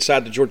get it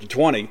inside the Georgia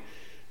 20.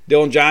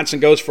 Dylan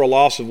Johnson goes for a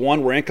loss of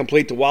 1. We're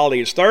incomplete to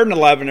Wiley. It's 3rd and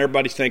 11.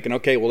 Everybody's thinking,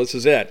 okay, well, this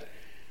is it.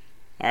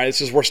 All right, this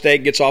is where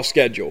State gets off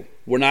schedule.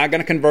 We're not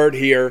going to convert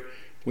here.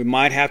 We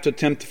might have to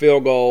attempt the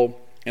field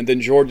goal, and then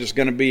Georgia's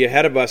going to be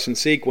ahead of us in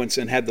sequence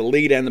and have the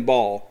lead and the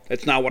ball.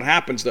 That's not what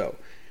happens, though.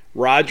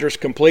 Rogers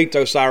completes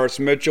Osiris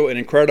Mitchell, an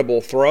incredible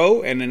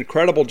throw and an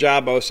incredible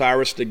job by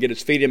Osiris to get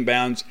his feet in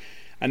bounds.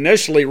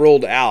 Initially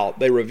ruled out.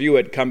 They review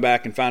it, come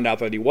back and find out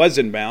that he was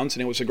in bounds,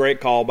 and it was a great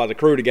call by the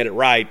crew to get it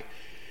right.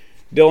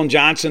 Dylan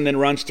Johnson then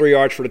runs 3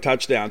 yards for the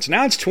touchdown. So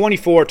now it's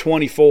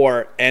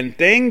 24-24, and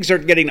things are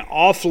getting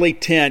awfully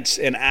tense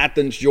in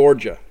Athens,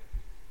 Georgia.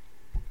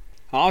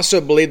 I also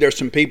believe there's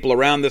some people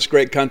around this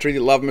great country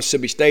that love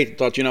Mississippi State that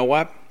thought, you know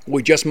what,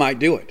 we just might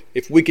do it.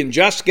 If we can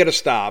just get a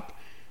stop,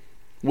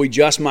 we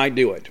just might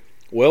do it.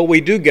 Well,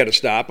 we do get a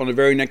stop on the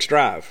very next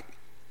drive.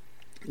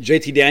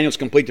 JT Daniels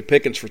complete to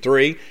Pickens for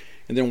 3,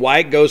 and then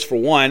White goes for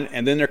 1,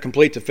 and then they're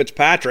complete to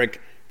Fitzpatrick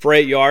for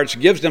 8 yards,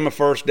 gives them a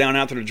first down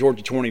out to the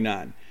Georgia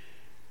 29.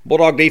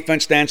 Bulldog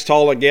defense stands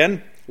tall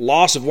again.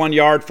 Loss of 1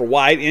 yard for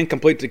White,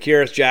 incomplete to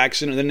Kearis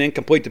Jackson, and then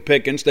incomplete to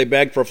Pickens. They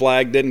begged for a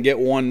flag, didn't get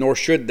one, nor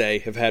should they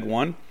have had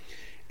one.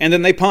 And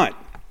then they punt.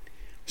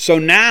 So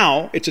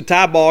now it's a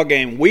tie ball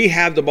game. We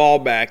have the ball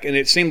back, and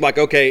it seemed like,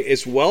 okay,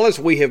 as well as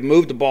we have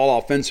moved the ball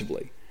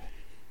offensively,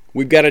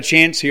 we've got a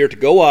chance here to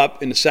go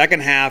up in the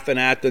second half in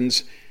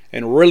Athens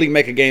and really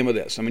make a game of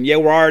this. I mean, yeah,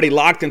 we're already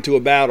locked into a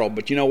battle,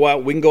 but you know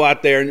what? We can go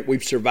out there, and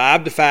we've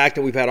survived the fact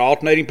that we've had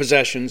alternating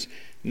possessions.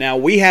 Now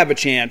we have a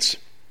chance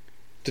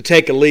to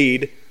take a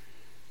lead,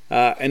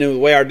 and in the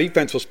way our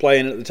defense was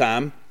playing at the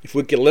time, if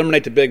we could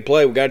eliminate the big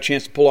play, we've got a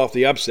chance to pull off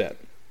the upset.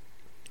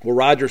 Well,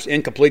 Rogers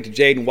incomplete to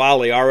Jaden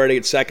Wiley already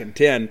at 2nd and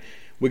 10.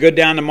 We go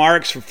down to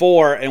Marks for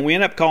 4, and we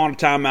end up calling a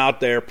timeout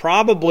there.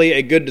 Probably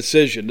a good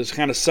decision to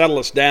kind of settle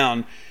us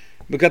down,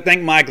 because I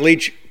think Mike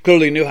Leach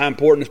clearly knew how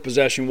important this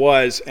possession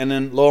was, and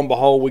then lo and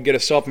behold, we get a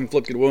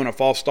self-inflicted wound, a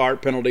false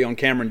start penalty on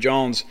Cameron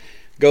Jones.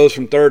 Goes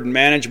from 3rd and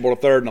manageable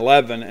to 3rd and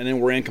 11, and then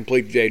we're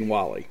incomplete to Jaden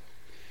Wiley.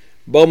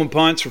 Bowman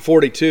punts for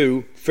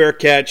 42, fair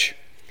catch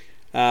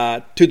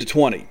to the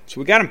 20.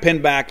 So we got him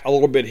pinned back a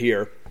little bit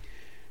here.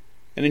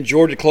 And then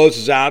Georgia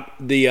closes out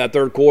the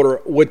third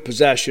quarter with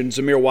possession.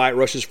 Zamir White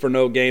rushes for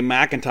no gain.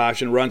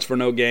 McIntosh and runs for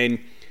no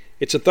gain.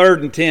 It's a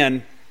 3rd and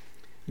 10.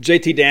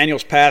 JT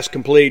Daniels pass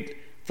complete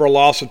for a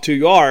loss of 2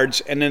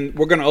 yards, and then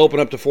we're going to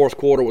open up the fourth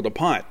quarter with a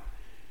punt.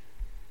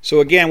 So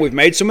again, we've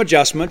made some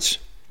adjustments.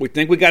 We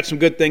think we got some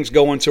good things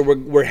going, so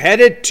we're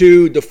headed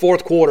to the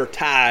fourth quarter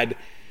tied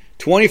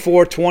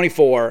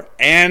 24-24,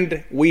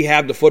 and we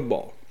have the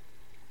football.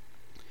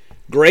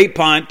 Great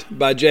punt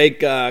by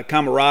Jake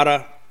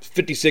Camarada,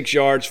 56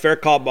 yards, fair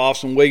call by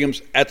Austin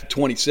Williams at the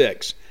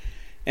 26.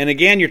 And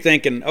again, you're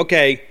thinking,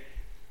 okay,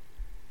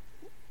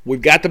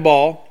 we've got the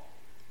ball.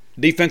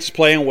 Defense is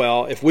playing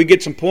well. If we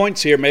get some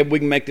points here, maybe we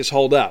can make this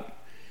hold up.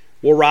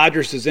 Will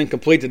Rogers is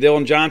incomplete to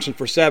Dylan Johnson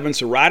for 7,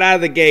 so right out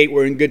of the gate,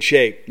 we're in good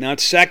shape. Now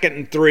it's 2nd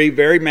and 3,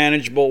 very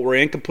manageable. We're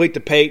incomplete to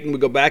Peyton. We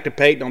go back to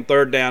Peyton on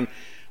 3rd down,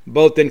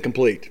 both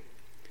incomplete.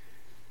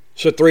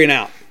 So 3 and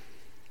out.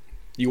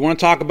 You want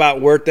to talk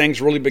about where things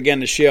really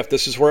began to shift.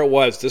 This is where it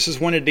was. This is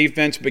when the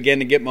defense began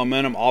to get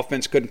momentum.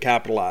 Offense couldn't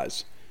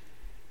capitalize.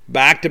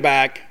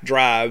 Back-to-back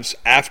drives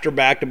after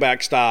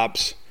back-to-back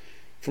stops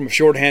from a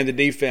shorthanded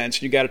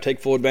defense. You got to take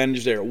full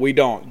advantage there. We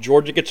don't.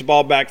 Georgia gets the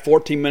ball back,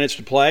 14 minutes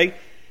to play.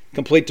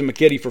 Complete to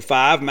McKitty for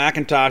 5.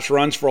 McIntosh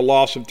runs for a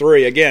loss of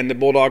 3. Again, the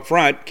Bulldog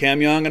front, Cam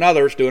Young and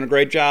others doing a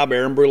great job.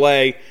 Aaron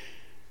Brule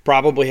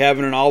probably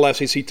having an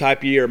all-SEC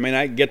type year. May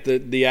not get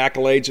the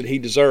accolades that he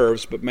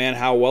deserves, but, man,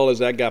 how well has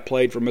that guy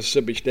played for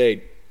Mississippi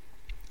State.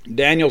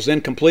 Daniels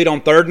incomplete on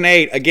 3rd and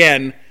 8.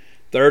 Again,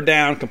 3rd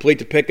down, complete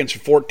to Pickens for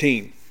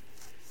 14.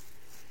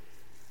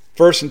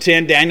 1st and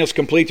 10, Daniels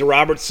complete to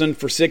Robertson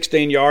for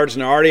 16 yards,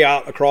 and they're already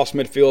out across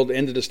midfield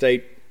into the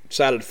State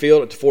side of the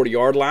field at the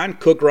 40-yard line.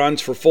 Cook runs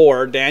for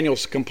 4.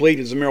 Daniels complete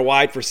to Zamir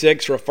White for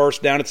 6 for a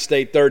first down at the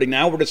State 30.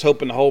 Now we're just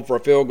hoping to hold for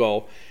a field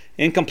goal.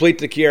 Incomplete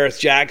to Kearis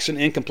Jackson,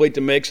 incomplete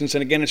to Mixon,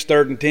 and again it's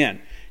 3rd and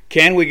 10.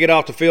 Can we get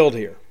off the field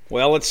here?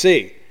 Well, let's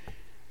see.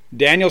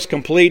 Daniels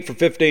complete for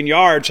 15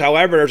 yards.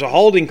 However, there's a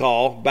holding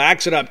call,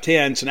 backs it up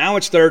 10, so now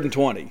it's 3rd and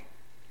 20.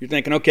 You're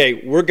thinking, okay,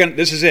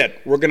 this is it.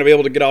 We're going to be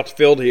able to get off the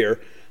field here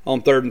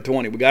on 3rd and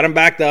 20. We got them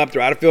backed up.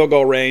 They're out of field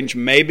goal range.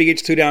 Maybe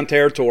it's 2-down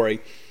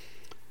territory.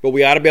 But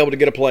we ought to be able to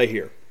get a play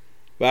here.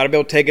 We ought to be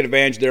able to take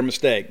advantage of their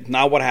mistake.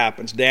 Not what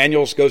happens.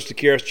 Daniels goes to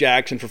Kearis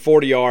Jackson for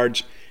 40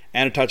 yards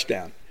and a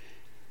touchdown.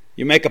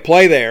 You make a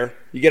play there.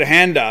 You get a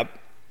hand up.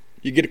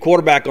 You get a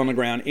quarterback on the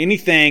ground.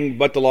 Anything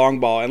but the long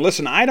ball. And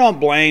listen, I don't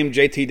blame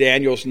JT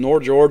Daniels nor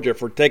Georgia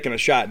for taking a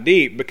shot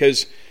deep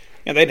because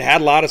they'd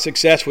had a lot of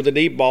success with the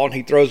deep ball, and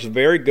he throws a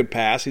very good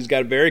pass. He's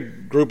got a very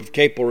group of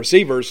capable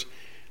receivers.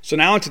 So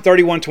now it's a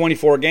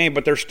 31-24 game,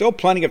 but there's still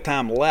plenty of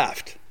time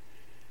left.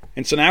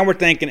 And so now we're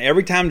thinking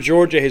every time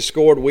Georgia has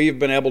scored, we've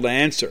been able to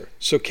answer.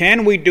 So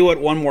can we do it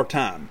one more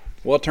time?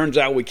 Well, it turns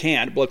out we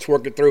can't, but let's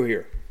work it through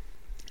here.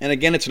 And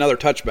again, it's another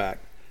touchback.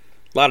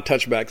 A lot of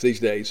touchbacks these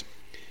days.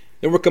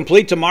 Then we're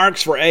complete to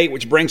Marks for 8,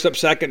 which brings up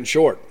second and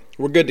short.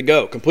 We're good to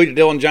go. Complete to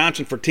Dylan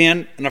Johnson for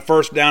 10 and a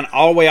first down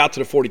all the way out to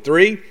the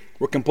 43.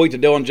 We're complete to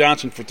Dylan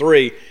Johnson for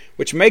 3,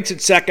 which makes it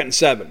 2nd and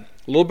 7.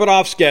 A little bit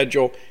off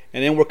schedule,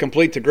 and then we're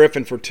complete to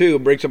Griffin for 2,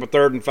 brings up a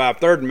 3rd and 5,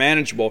 3rd and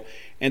manageable.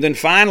 And then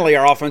finally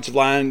our offensive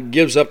line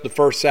gives up the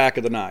first sack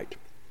of the night.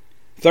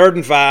 3rd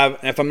and 5,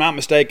 and if I'm not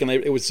mistaken,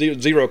 it was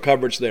zero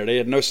coverage there. They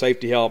had no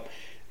safety help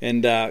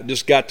and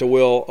just got to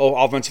Will.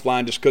 Offensive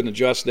line just couldn't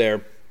adjust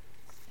there.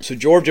 So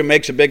Georgia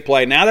makes a big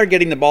play. Now they're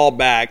getting the ball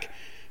back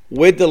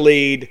with the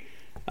lead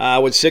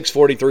with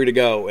 6:43 to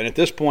go. And at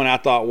this point I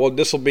thought, well,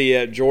 this will be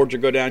it. Georgia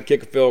go down,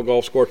 kick a field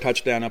goal, score a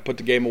touchdown, and put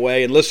the game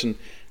away. And listen,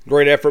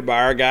 great effort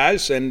by our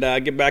guys, and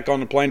get back on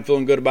the plane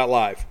feeling good about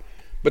life.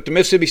 But the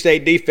Mississippi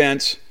State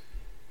defense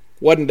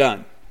wasn't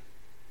done.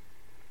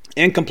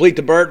 Incomplete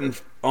to Burton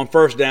on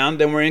first down.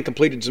 Then we're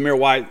incomplete to Zamir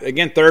White.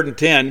 Again, 3rd and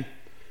 10.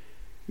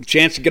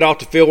 Chance to get off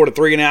the field with a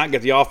 3 and out,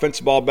 get the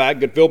offensive ball back,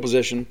 good field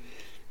position.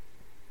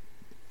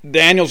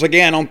 Daniels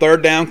again on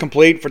 3rd down,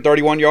 complete for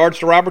 31 yards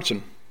to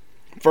Robertson.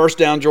 First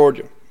down,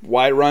 Georgia.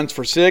 White runs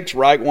for 6,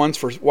 White runs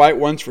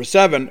for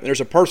 7.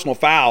 There's a personal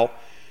foul.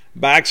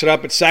 Backs it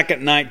up at 2nd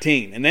and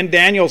 19. And then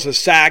Daniels is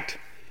sacked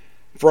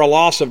for a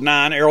loss of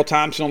 9. Errol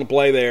Thompson on the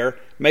play there.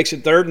 Makes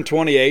it 3rd and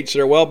 28, so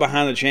they're well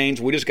behind the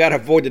chains. We just got to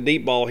avoid the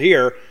deep ball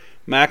here.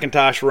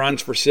 McIntosh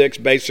runs for 6,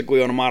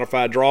 basically on a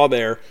modified draw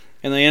there.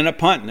 And they end up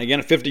punting. Again,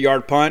 a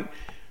 50-yard punt.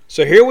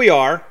 So here we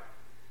are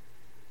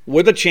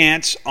with a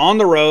chance on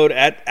the road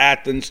at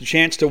Athens, a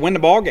chance to win the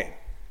ball game.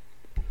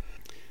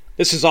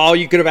 This is all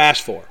you could have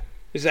asked for.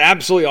 This is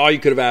absolutely all you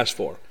could have asked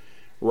for.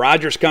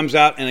 Rodgers comes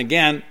out and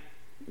again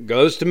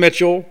goes to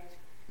Mitchell,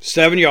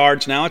 7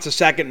 yards. Now it's a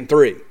 2nd and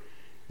 3.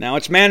 Now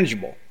it's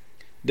manageable.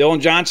 Dylan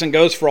Johnson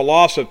goes for a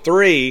loss of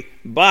 3,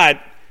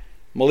 but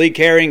Malik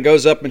Herring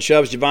goes up and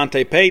shoves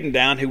Javonte Payton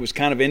down, who was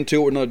kind of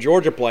into it with another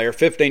Georgia player.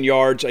 15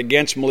 yards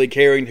against Malik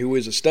Herring, who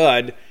is a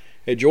stud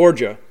at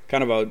Georgia.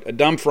 Kind of a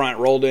dumb front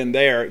rolled in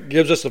there.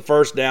 Gives us the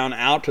first down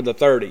out to the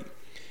 30.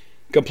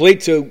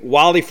 Complete to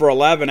Wiley for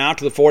 11, out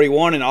to the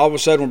 41, and all of a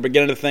sudden we're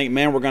beginning to think,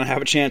 man, we're going to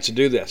have a chance to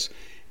do this.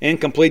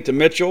 Incomplete to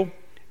Mitchell.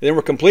 Then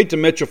we're complete to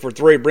Mitchell for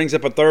 3. Brings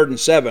up a 3rd and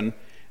 7.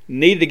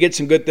 Needed to get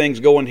some good things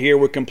going here.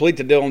 We're complete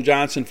to Dylan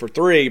Johnson for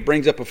 3.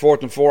 Brings up a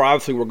 4th and 4.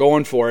 Obviously we're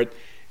going for it.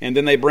 And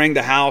then they bring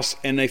the house,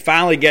 and they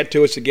finally get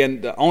to us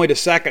again, only the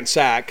 2nd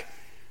sack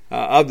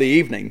of the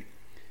evening.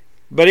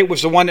 But it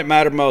was the one that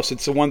mattered most.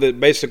 It's the one that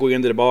basically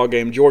ended the ball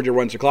game. Georgia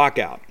runs the clock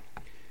out.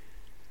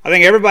 I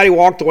think everybody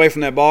walked away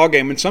from that ball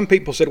game, and some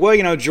people said,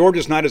 well,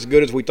 Georgia's not as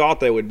good as we thought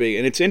they would be.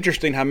 And it's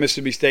interesting how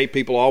Mississippi State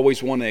people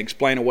always want to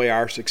explain away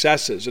our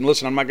successes. And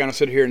listen, I'm not going to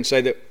sit here and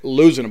say that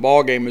losing a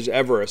ball game is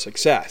ever a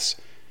success.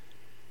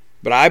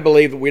 But I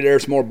believe that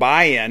there's more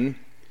buy-in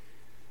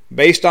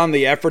based on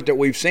the effort that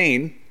we've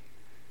seen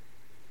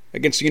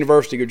against the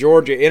University of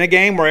Georgia in a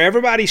game where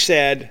everybody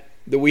said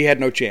that we had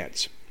no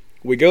chance.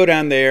 We go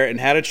down there and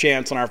had a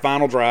chance on our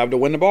final drive to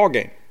win the ball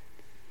game.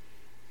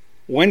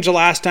 When's the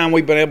last time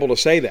we've been able to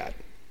say that?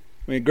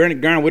 I mean,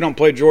 granted, we don't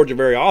play Georgia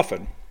very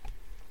often,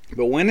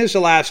 but when is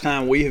the last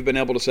time we have been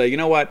able to say, you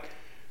know what,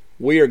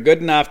 we are good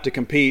enough to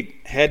compete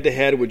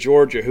head-to-head with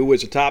Georgia, who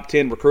is a top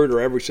 10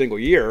 recruiter every single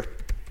year,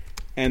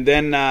 and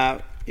then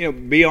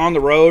be on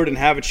the road and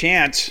have a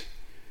chance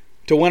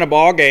to win a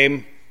ball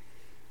game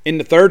in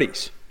the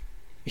 30s?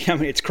 I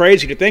mean, it's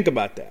crazy to think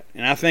about that.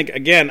 And I think,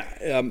 again,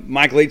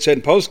 Mike Leach said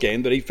in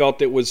postgame that he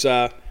felt it was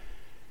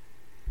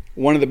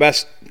one of the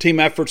best team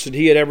efforts that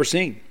he had ever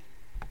seen.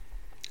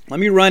 Let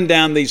me run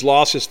down these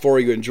losses for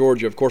you in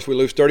Georgia. Of course, we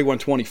lose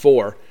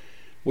 31-24.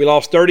 We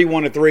lost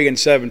 31-3 in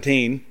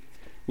 17.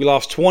 We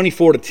lost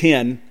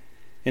 24-10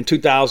 in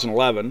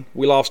 2011.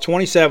 We lost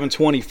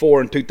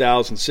 27-24 in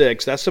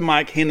 2006. That's the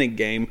Mike Hennig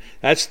game.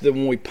 That's the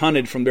one we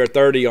punted from their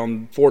 30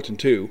 on 4th and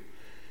 2.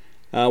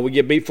 We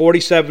get beat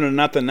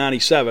 47-0 in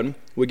 97.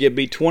 We get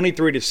beat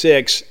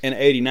 23-6 in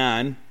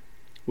 89.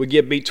 We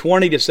get beat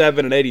 20-7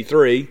 in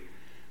 83.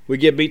 We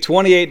get beat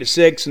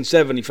 28-6 in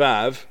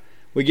 75.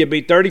 We get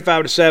beat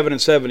 35-7 in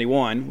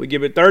 71. We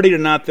get beat 30-0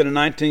 in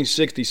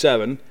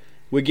 1967.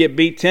 We get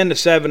beat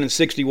 10-7 in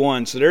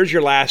 61. So there's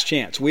your last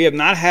chance. We have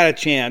not had a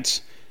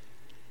chance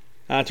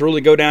to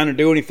really go down and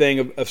do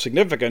anything of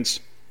significance,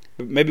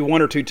 maybe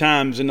 1 or 2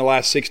 times in the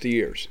last 60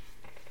 years.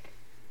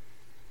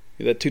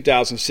 That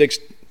 2006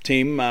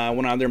 team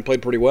went out there and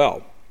played pretty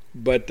well.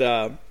 But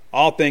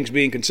all things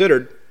being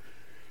considered,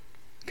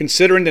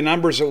 considering the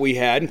numbers that we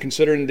had and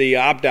considering the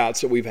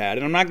opt-outs that we've had,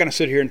 and I'm not going to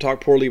sit here and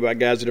talk poorly about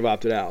guys that have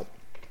opted out.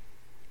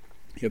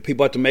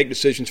 People have to make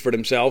decisions for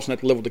themselves and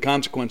have to live with the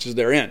consequences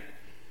therein.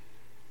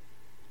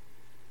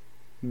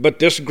 But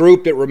this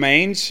group that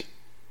remains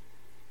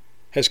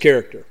has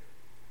character.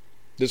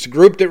 This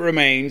group that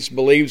remains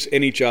believes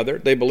in each other.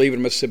 They believe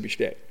in Mississippi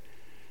State.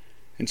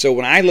 And so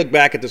when I look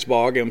back at this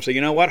ball game and say,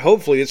 you know what,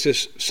 hopefully this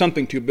is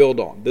something to build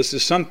on. This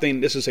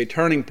is a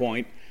turning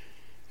point,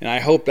 and I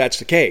hope that's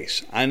the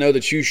case. I know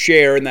that you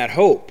share in that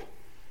hope.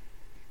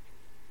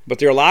 But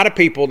there are a lot of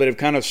people that have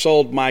kind of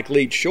sold Mike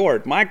Leach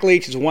short. Mike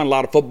Leach has won a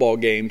lot of football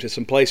games in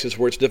some places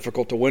where it's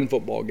difficult to win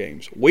football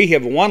games. We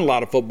have won a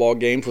lot of football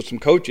games with some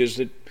coaches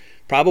that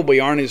probably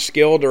aren't as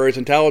skilled or as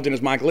intelligent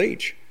as Mike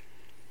Leach.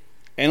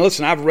 And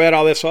listen, I've read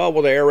all this,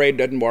 the air raid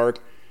doesn't work.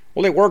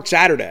 Well, it worked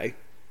Saturday.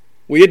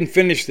 We didn't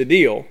finish the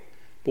deal,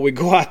 but we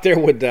go out there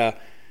with a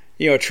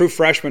true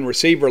freshman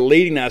receiver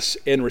leading us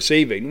in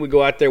receiving. We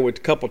go out there with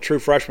a couple true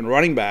freshman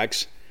running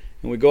backs,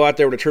 and we go out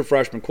there with a true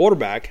freshman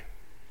quarterback.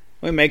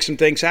 Let me make some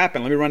things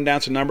happen. Let me run down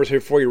some numbers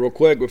here for you real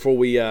quick before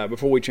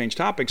we change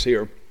topics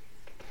here.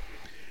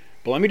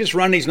 But let me just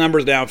run these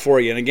numbers down for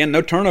you. And again,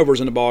 no turnovers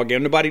in the ball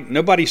game.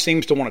 Nobody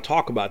seems to want to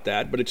talk about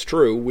that, but it's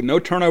true. With no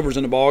turnovers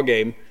in the ball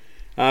game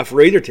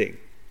for either team.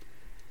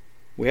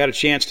 We had a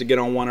chance to get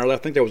on one early. I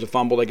think there was a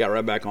fumble. They got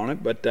right back on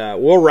it. But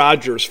Will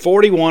Rogers,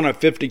 41 of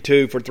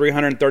 52 for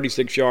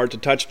 336 yards, a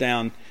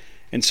touchdown,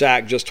 and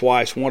sacked just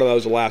twice. One of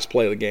those the last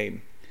play of the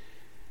game.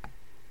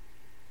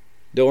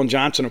 Dylan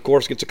Johnson, of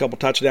course, gets a couple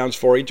touchdowns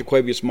for you.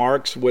 Jaquavius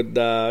Marks with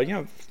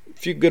a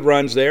few good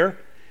runs there.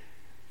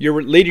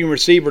 Your leading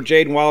receiver,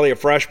 Jaden Wiley, a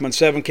freshman,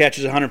 7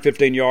 catches,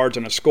 115 yards,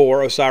 and a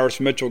score. Osiris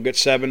Mitchell gets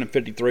 7 and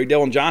 53.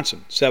 Dylan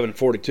Johnson, 7 and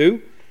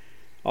 42.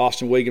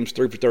 Austin Williams,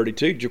 3 for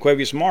 32.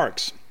 Jaquavius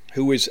Marks,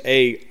 who is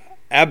a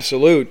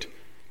absolute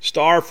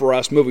star for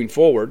us moving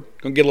forward,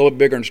 going to get a little bit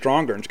bigger and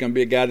stronger. It's going to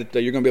be a guy that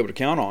you're going to be able to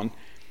count on.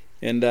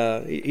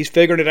 And he's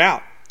figuring it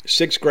out.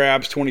 6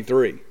 grabs,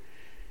 23.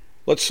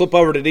 Let's flip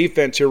over to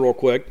defense here real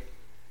quick.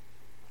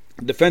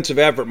 Defensive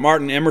effort,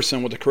 Martin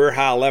Emerson with a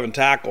career-high 11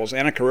 tackles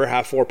and a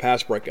career-high 4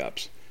 pass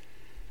breakups.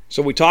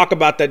 So we talk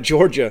about that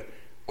Georgia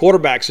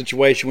quarterback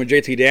situation with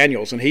JT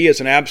Daniels, and he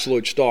is an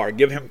absolute star.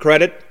 Give him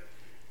credit.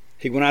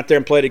 He went out there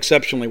and played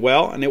exceptionally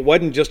well, and it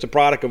wasn't just a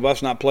product of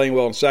us not playing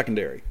well in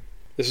secondary.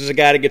 This is a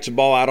guy that gets the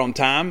ball out on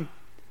time.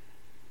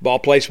 Ball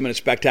placement is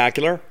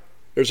spectacular.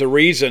 There's a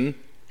reason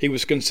he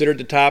was considered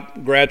the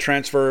top grad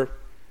transfer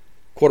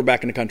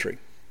quarterback in the country,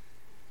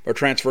 or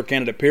transfer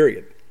candidate,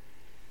 period.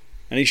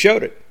 And he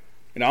showed it.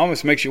 It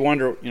almost makes you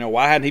wonder,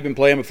 why hadn't he been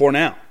playing before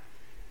now?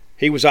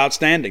 He was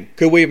outstanding.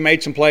 Could we have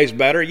made some plays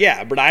better?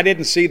 Yeah, but I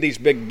didn't see these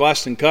big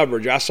busts in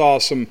coverage. I saw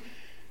some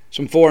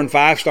 4- and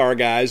 5-star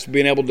guys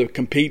being able to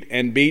compete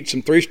and beat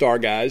some 3-star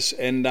guys,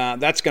 and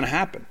that's going to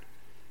happen.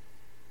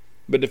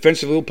 But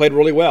defensively, we played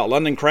really well.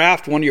 London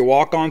Kraft, one of your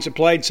walk-ons that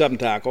played, 7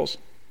 tackles.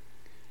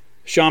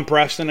 Sean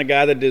Preston, a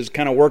guy that has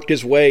kind of worked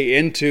his way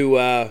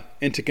into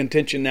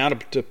contention now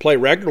to play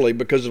regularly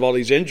because of all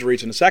these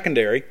injuries in the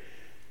secondary,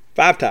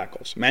 5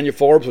 tackles. Manuel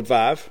Forbes with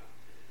 5.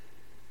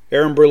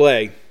 Aaron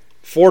Brule,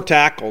 4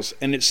 tackles,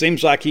 and it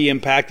seems like he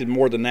impacted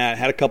more than that.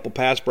 Had a couple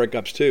pass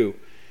breakups too.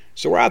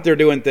 So we're out there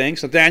doing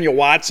things. Nathaniel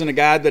Watson, a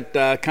guy that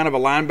kind of a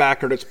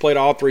linebacker that's played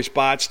all 3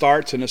 spots,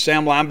 starts in the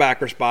Sam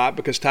linebacker spot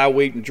because Ty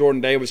Wheat and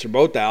Jordan Davis are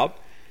both out,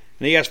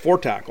 and he has 4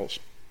 tackles.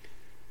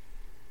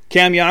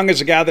 Cam Young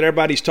is a guy that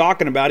everybody's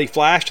talking about. He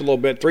flashed a little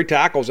bit, 3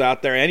 tackles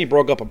out there, and he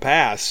broke up a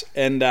pass.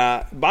 And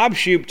Bob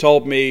Shoop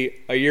told me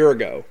a year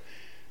ago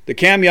that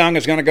Cam Young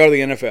is going to go to the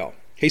NFL.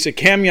 He said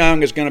Cam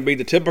Young is going to be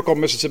the typical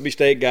Mississippi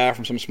State guy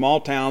from some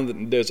small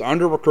town that's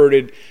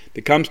under-recruited,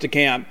 that comes to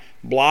camp,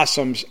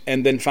 blossoms,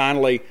 and then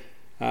finally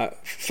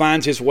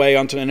finds his way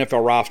onto an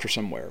NFL roster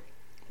somewhere.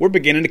 We're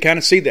beginning to kind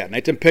of see that.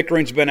 Nathan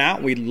Pickering's been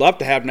out. We'd love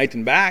to have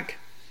Nathan back.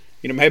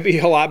 Maybe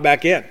he'll opt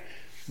back in.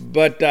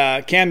 But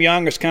Cam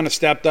Young has kind of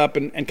stepped up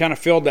and kind of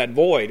filled that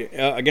void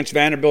against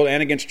Vanderbilt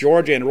and against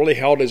Georgia and really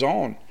held his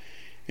own.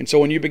 And so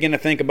when you begin to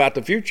think about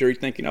the future, you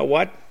think,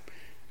 what?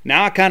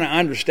 Now I kind of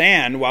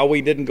understand why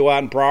we didn't go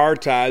out and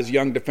prioritize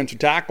young defensive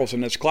tackles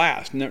in this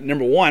class.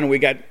 Number one, we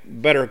got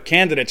better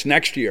candidates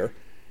next year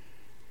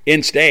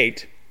in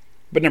state.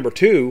 But number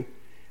two,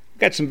 we've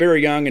got some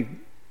very young and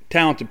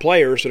talented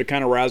players that are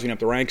kind of rising up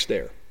the ranks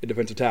there at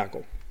defensive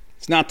tackle.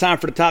 It's now time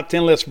for the top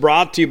 10 list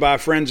brought to you by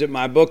friends at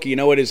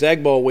MyBookie. It is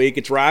Egg Bowl week.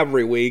 It's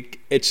rivalry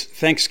week. It's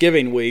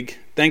Thanksgiving week.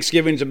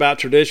 Thanksgiving's about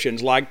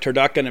traditions like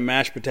turducken and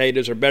mashed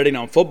potatoes or betting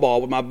on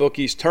football with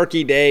MyBookie's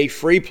Turkey Day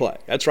free play.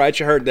 That's right,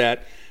 you heard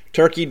that.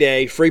 Turkey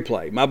Day free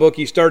play.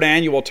 MyBookie's 3rd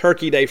annual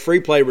Turkey Day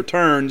free play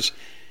returns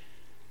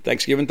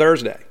Thanksgiving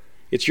Thursday.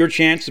 It's your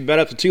chance to bet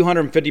up to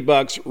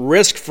 $250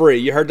 risk-free.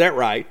 You heard that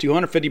right.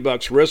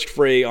 $250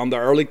 risk-free on the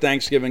early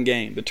Thanksgiving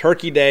game. The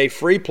Turkey Day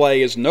free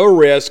play is no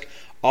risk,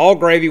 all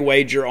gravy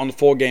wager on the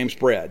full game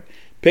spread.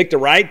 Pick the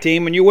right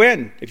team and you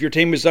win. If your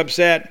team is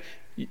upset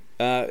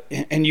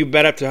and you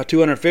bet up to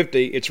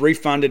 $250, it's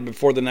refunded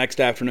before the next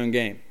afternoon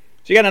game.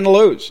 So you got nothing to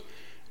lose.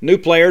 New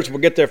players will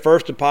get their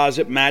first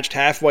deposit matched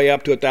halfway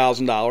up to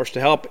 $1,000 to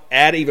help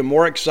add even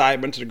more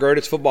excitement to the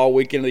greatest football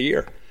weekend of the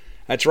year.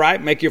 That's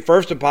right. Make your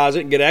first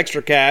deposit and get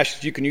extra cash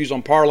that you can use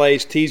on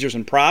parlays, teasers,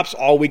 and props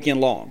all weekend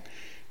long.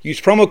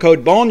 Use promo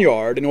code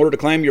Boneyard in order to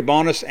claim your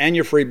bonus and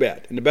your free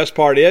bet. And the best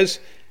part is,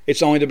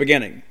 it's only the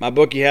beginning.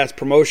 MyBookie has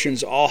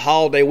promotions all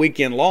holiday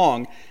weekend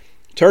long.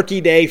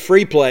 Turkey Day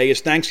free play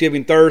is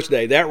Thanksgiving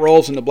Thursday. That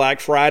rolls into Black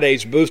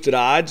Friday's boosted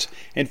odds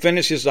and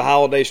finishes the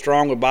holiday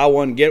strong with buy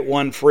one, get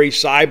one free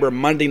Cyber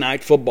Monday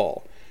Night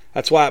Football.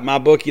 That's why at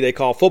MyBookie they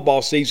call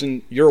football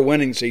season your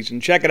winning season.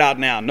 Check it out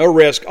now. No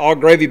risk, all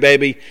gravy,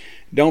 baby.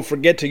 Don't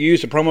forget to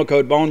use the promo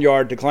code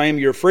Boneyard to claim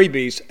your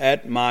freebies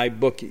at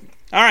MyBookie.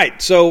 All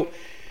right, so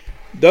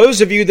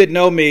those of you that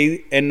know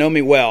me and know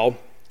me well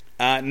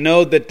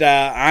know that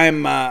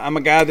I'm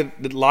a guy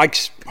that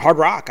likes hard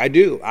rock. I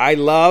do. I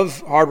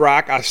love hard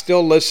rock. I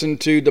still listen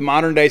to the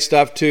modern day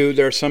stuff too.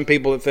 There are some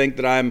people that think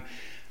that I'm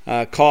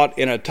caught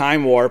in a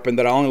time warp and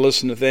that I only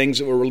listen to things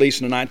that were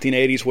released in the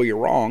 1980s. Well, you're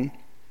wrong.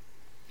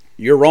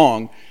 You're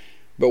wrong.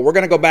 But we're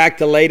going to go back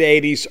to late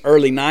 80s,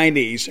 early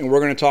 90s, and we're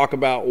going to talk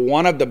about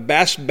one of the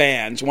best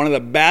bands, one of the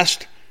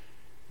best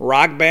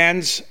rock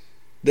bands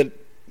that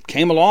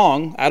came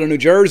along out of New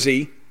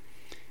Jersey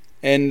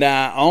and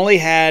only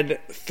had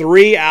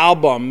 3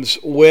 albums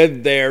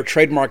with their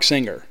trademark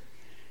singer.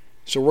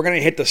 So we're going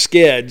to hit the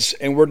skids,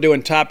 and we're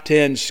doing top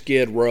 10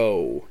 Skid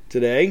Row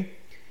today.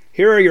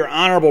 Here are your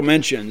honorable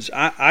mentions.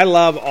 I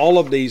love all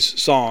of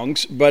these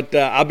songs, but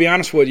I'll be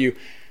honest with you.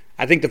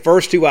 I think the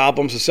first 2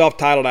 albums, the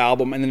self-titled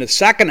album, and then the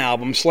second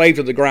album, Slave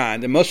to the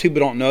Grind, and most people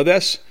don't know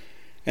this,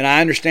 and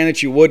I understand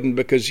that you wouldn't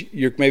because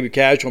you're maybe a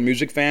casual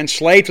music fan.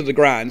 Slave to the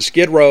Grind,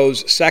 Skid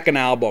Row's second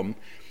album,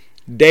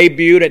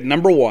 debuted at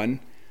number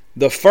 1,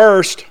 the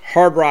first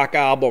hard rock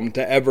album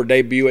to ever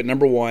debut at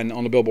number 1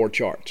 on the Billboard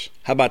charts.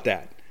 How about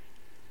that?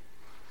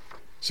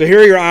 So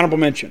here are your honorable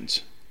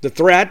mentions. The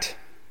Threat,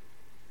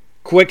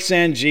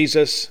 Quicksand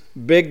Jesus,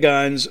 Big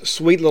Guns,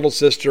 Sweet Little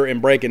Sister,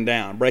 and Breaking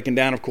Down. Breaking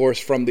Down, of course,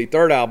 from the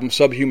third album,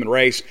 Subhuman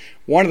Race,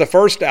 one of the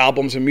first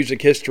albums in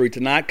music history to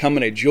not come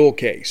in a jewel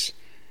case.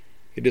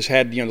 It just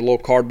had, the little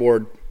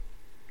cardboard,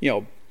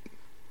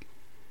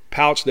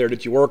 pouch there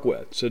that you work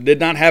with. So it did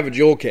not have a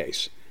jewel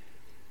case,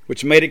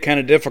 which made it kind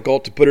of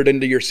difficult to put it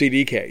into your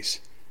CD case.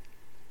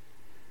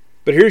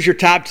 But here's your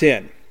top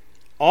 10.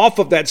 Off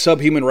of that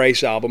Subhuman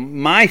Race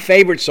album, my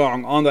favorite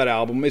song on that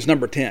album is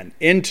number 10,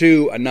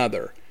 Into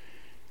Another.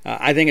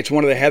 I think it's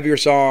one of the heavier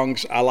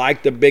songs. I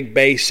like the big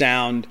bass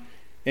sound.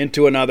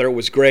 Into Another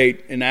was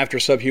great. And after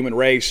Subhuman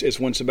Race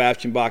is when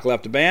Sebastian Bach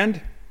left the band.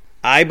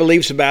 I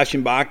believe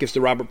Sebastian Bach is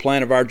the Robert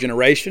Plant of our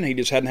generation. He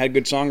just hadn't had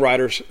good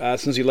songwriters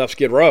since he left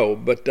Skid Row.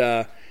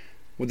 But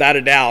without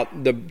a doubt,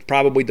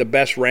 probably the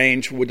best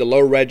range with the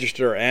low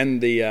register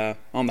and the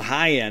on the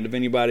high end of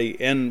anybody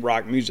in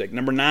rock music.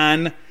 Number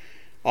 9,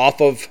 off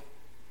of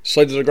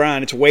Slave to the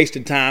Grind, It's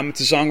Wasted Time.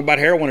 It's a song about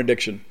heroin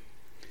addiction.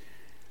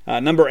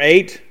 Number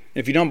 8,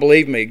 if you don't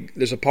believe me,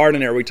 there's a part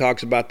in there where he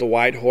talks about the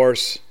white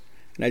horse,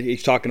 and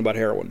he's talking about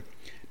heroin.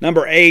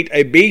 Number 8,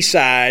 a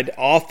B-side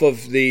off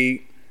of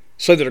the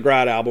Slave to the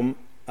Grind album,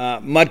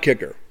 Mud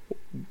Kicker.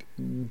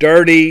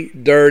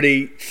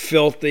 Dirty,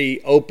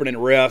 filthy opening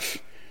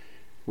riff.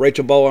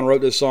 Rachel Bowen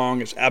wrote this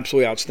song. It's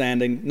absolutely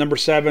outstanding. Number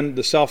 7,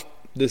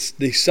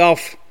 the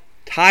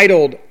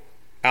self-titled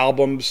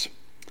albums.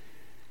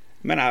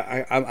 Man,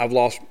 I've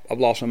lost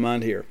my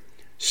mind here.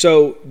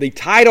 So the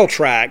title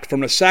track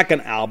from the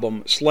second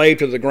album, Slave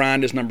to the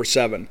Grind, is number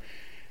 7.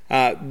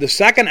 The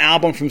second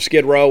album from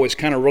Skid Row is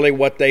kind of really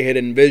what they had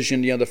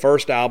envisioned. The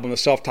first album, the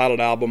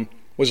self-titled album,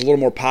 was a little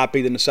more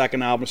poppy than the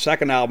second album. The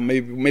second album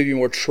maybe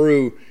more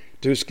true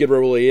to who Skid Row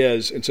really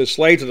is. And so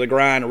Slave to the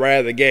Grind, right out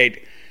of the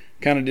gate,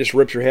 kind of just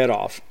rips your head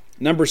off.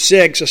 Number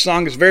 6, a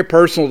song that's very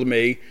personal to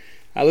me.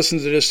 I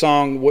listened to this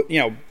song,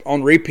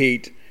 on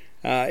repeat.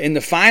 In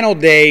the final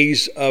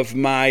days of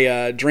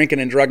my drinking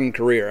and drugging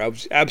career, I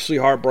was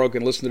absolutely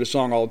heartbroken listening to this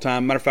song all the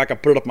time. Matter of fact, I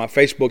put it up on my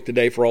Facebook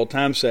today for old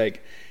time's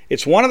sake.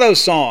 It's one of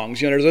those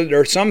songs, there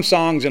are some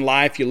songs in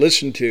life you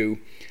listen to,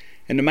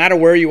 and no matter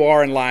where you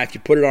are in life,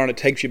 you put it on, it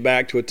takes you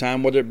back to a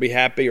time, whether it be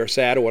happy or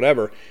sad or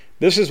whatever.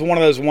 This is one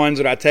of those ones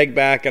that I take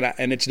back,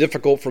 and it's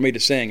difficult for me to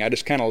sing. I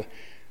just kind of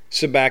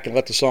sit back and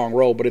let the song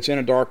roll, but it's in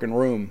a darkened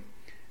room.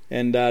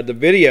 And the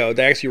video,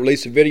 they actually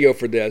released a video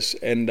for this,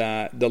 and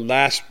the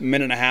last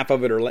minute and a half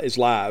of it is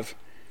live.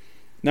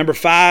 Number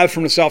 5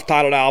 from the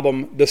self-titled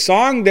album, the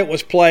song that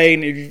was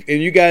playing,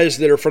 and you guys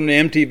that are from the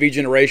MTV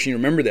generation, you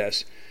remember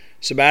this.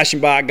 Sebastian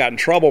Bach got in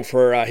trouble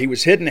for, he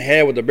was hit in the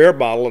head with a beer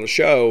bottle at a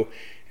show,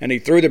 and he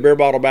threw the beer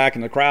bottle back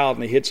in the crowd,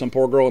 and he hit some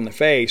poor girl in the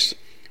face.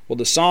 Well,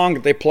 the song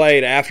that they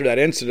played after that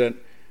incident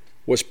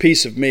was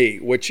Piece of Me,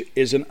 which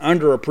is an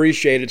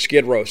underappreciated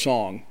Skid Row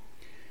song.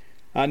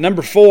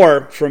 Number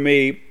 4 for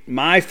me,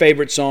 my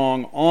favorite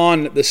song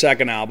on the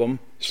second album,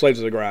 Slave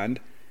to the Grind,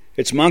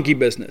 it's Monkey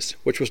Business,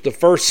 which was the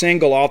first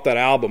single off that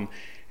album.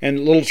 And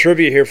a little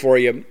trivia here for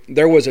you,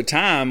 there was a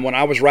time when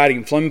I was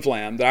writing Flim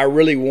Flam that I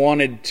really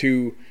wanted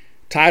to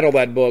title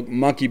that book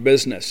Monkey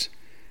Business,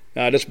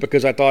 just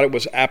because I thought it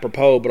was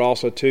apropos, but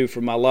also, too,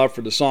 for my love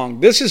for the song.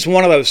 This is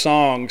one of those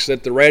songs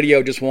that the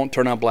radio just won't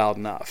turn up loud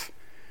enough.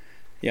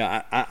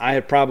 I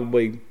had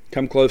probably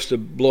come close to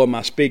blowing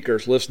my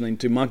speakers listening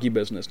to Monkey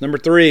Business. Number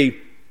 3,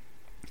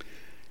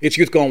 it's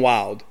Youth Gone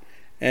Wild.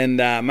 And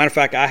matter of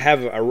fact, I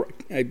have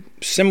a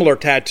similar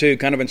tattoo,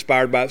 kind of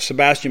inspired by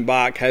Sebastian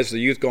Bach has the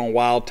Youth Gone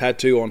Wild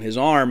tattoo on his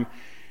arm,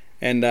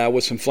 and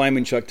with some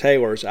flaming Chuck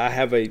Taylors. I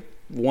have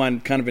one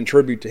kind of in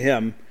tribute to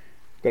him.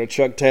 Got a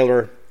Chuck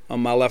Taylor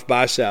on my left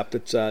bicep.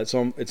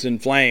 It's in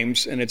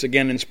flames, and it's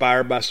again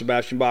inspired by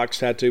Sebastian Bach's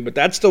tattoo. But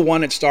that's the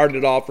one that started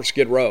it all for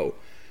Skid Row.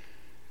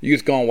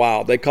 Youth Gone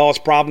Wild. They call us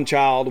problem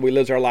child. We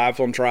live our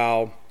lives on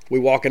trial. We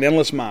walk an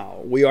endless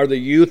mile. We are the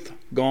youth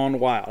gone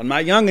wild. I'm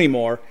not young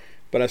anymore,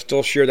 but I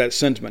still share that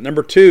sentiment.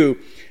 Number 2,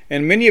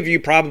 and many of you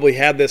probably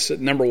had this at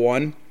number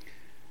 1,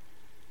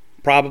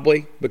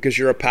 probably because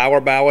you're a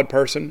power ballad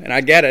person, and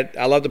I get it.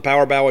 I love the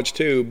power ballads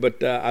too,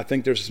 but I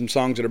think there's some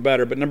songs that are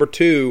better. But number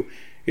 2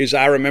 is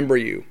I Remember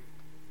You.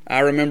 I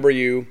Remember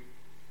You.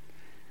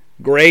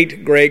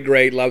 Great, great,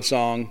 great love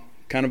song,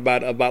 kind of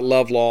about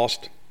love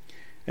lost.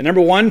 And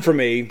number 1 for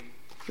me,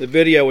 the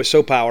video is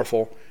so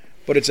powerful,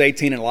 but it's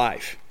 18 in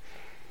Life.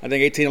 I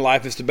think 18 in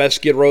Life is the best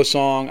Skid Row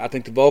song. I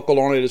think the vocal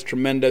on it is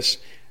tremendous.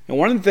 And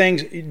one of the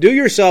things, do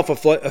yourself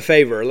a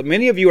favor.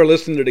 Many of you are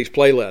listening to these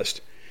playlists,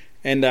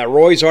 and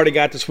Roy's already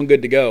got this one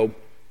good to go.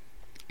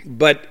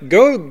 But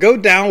go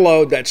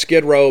download that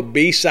Skid Row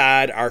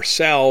B-Side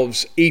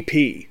Ourselves EP.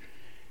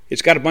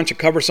 It's got a bunch of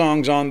cover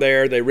songs on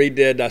there. They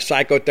redid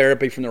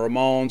Psychotherapy from the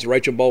Ramones.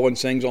 Rachel Bowen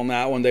sings on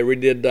that one. They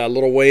redid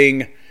Little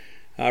Wing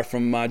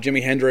from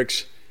Jimi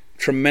Hendrix.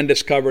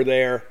 Tremendous cover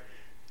there.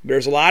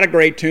 There's a lot of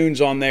great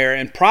tunes on there,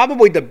 and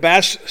probably the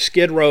best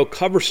Skid Row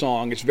cover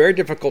song is very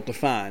difficult to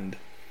find.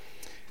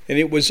 And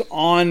it was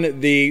on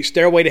the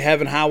Stairway to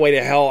Heaven, Highway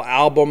to Hell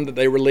album that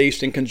they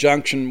released in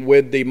conjunction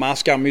with the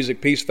Moscow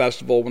Music Peace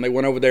Festival when they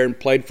went over there and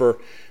played for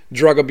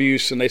drug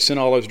abuse, and they sent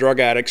all those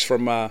drug addicts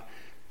from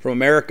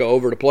America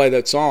over to play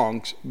that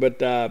songs. But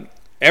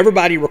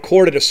everybody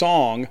recorded a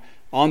song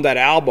on that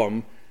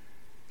album.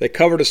 They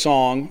covered a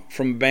song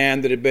from a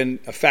band that had been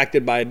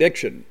affected by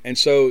addiction. And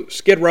so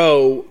Skid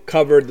Row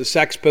covered the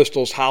Sex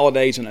Pistols'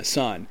 Holidays in a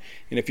Sun.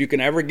 And if you can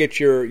ever get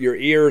your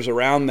ears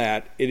around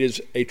that, it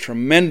is a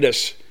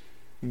tremendous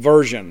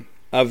version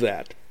of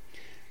that.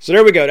 So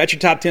there we go. That's your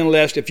top 10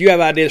 list. If you have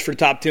ideas for the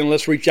top 10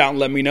 list, reach out and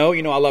let me know.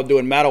 You know I love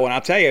doing metal. And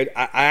I'll tell you,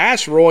 I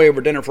asked Roy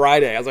over dinner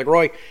Friday. I was like,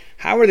 Roy,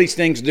 how are these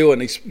things doing?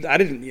 We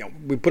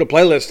put a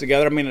playlist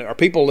together. I mean, are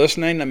people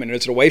listening? I mean,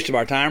 is it a waste of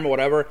our time or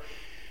whatever?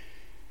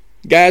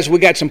 Guys, we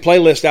got some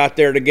playlists out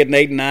there to get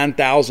 8,000 and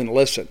 9,000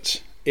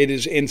 listens. It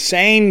is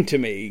insane to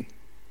me.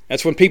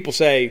 That's when people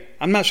say,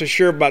 I'm not so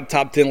sure about the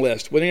top 10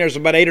 list. Well, there's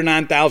about 8,000 or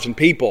 9,000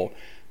 people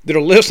that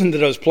are listening to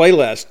those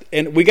playlists,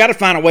 and we got to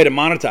find a way to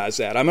monetize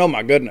that. I know,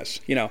 my goodness,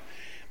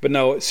 But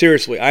no,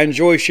 seriously, I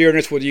enjoy sharing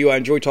this with you. I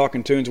enjoy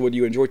talking tunes with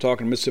you. I enjoy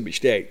talking Mississippi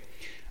State.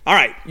 All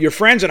right, your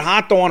friends at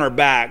Hawthorne are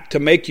back to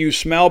make you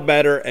smell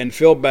better and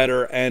feel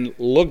better and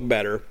look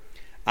better.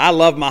 I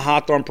love my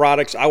Hawthorne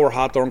products. I wear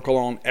Hawthorne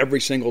cologne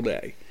every single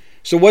day.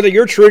 So whether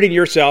you're treating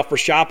yourself or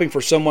shopping for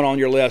someone on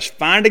your list,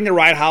 finding the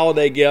right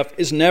holiday gift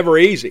is never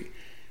easy.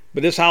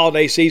 But this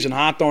holiday season,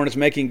 Hawthorne is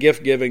making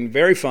gift giving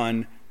very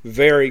fun,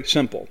 very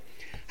simple.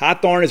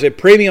 Hawthorne is a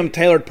premium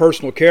tailored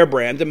personal care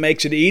brand that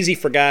makes it easy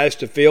for guys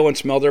to feel and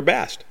smell their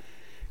best.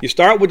 You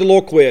start with a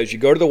little quiz. You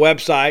go to the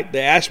website.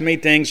 They ask me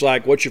things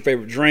like, what's your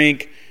favorite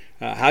drink?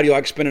 How do you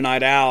like to spend a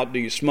night out? Do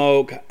you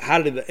smoke?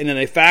 And then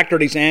they factor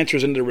these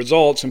answers into the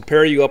results and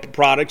pair you up with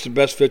products that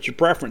best fit your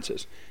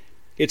preferences.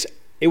 It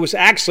was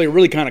actually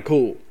really kind of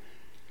cool.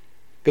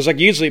 Because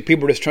usually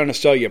people are just trying to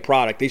sell you a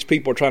product. These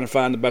people are trying to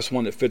find the best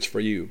one that fits for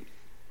you.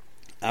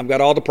 I've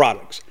got all the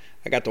products.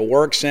 I got the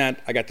work scent.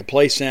 I got the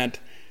play scent.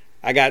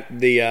 I got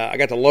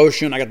the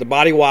lotion. I got the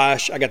body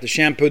wash. I got the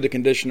shampoo, the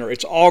conditioner.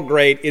 It's all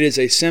great. It is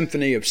a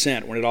symphony of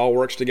scent when it all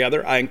works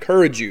together. I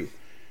encourage you.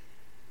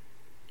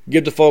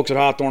 Give the folks at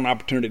Hawthorne an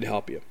opportunity to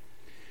help you.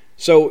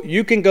 So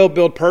you can go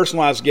build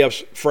personalized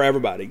gifts for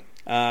everybody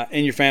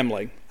in your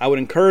family. I would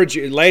encourage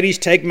you, ladies,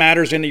 take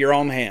matters into your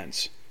own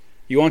hands.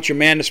 You want your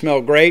man to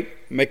smell great,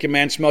 make your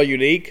man smell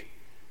unique,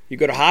 you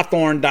go to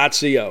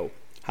hawthorne.co.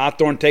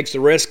 Hawthorne takes the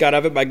risk out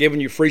of it by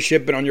giving you free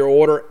shipping on your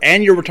order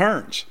and your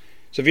returns.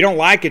 So if you don't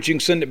like it, you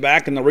can send it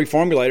back and they'll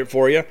reformulate it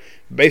for you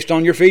based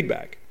on your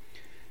feedback.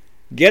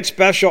 Get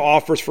special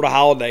offers for the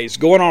holidays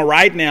going on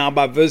right now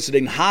by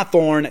visiting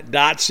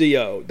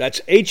hawthorne.co.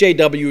 That's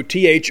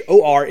hawthorne.co.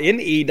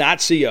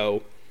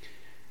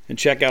 And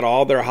check out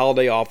all their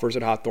holiday offers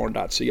at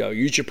hawthorne.co.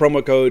 Use your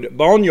promo code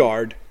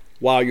Boneyard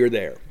while you're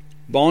there.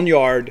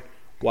 Boneyard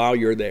while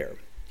you're there.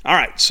 All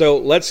right, so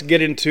let's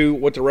get into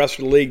what the rest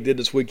of the league did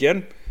this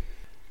weekend.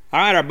 All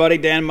right, our buddy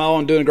Dan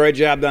Mullen doing a great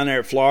job down there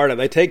at Florida.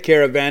 They take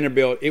care of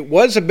Vanderbilt. It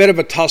was a bit of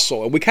a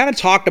tussle, and we kind of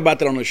talked about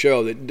that on the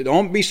show.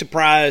 Don't be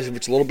surprised if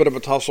it's a little bit of a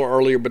tussle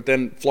earlier, but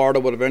then Florida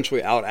would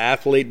eventually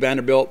out-athlete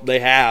Vanderbilt. They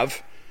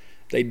have.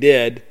 They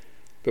did.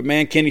 But,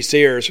 man, Kenny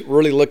Sears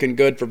really looking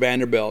good for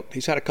Vanderbilt.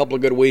 He's had a couple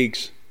of good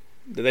weeks.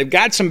 They've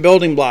got some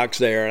building blocks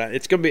there.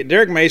 It's going to be –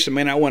 Derek Mason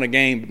may not win a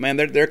game, but, man,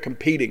 they're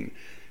competing.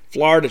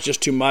 Florida's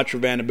just too much for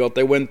Vanderbilt.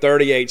 They win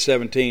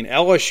 38-17.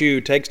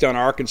 LSU takes down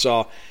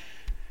Arkansas.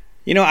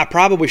 I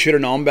probably should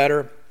have known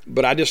better,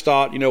 but I just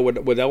thought,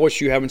 with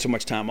LSU having so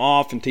much time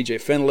off and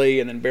TJ Finley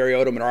and then Barry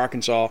Odom at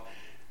Arkansas,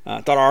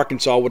 I thought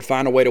Arkansas would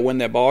find a way to win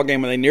that ball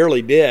game, and they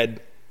nearly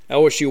did.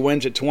 LSU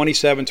wins at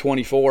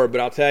 27-24, but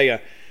I'll tell you,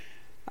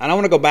 I don't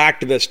want to go back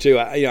to this too.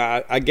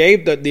 I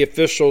gave the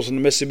officials in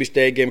the Mississippi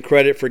State game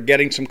credit for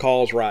getting some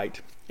calls right,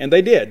 and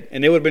they did.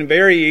 And it would have been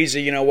very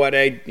easy.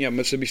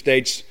 Mississippi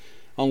State's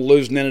on the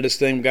losing end of this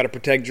thing. We've got to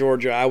protect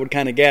Georgia. I would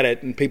kind of get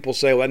it, and people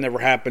say, well, that never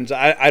happens.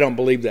 I don't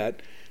believe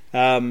that.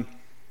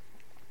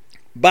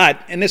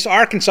 But in this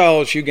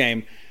Arkansas-LSU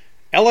game,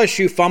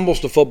 LSU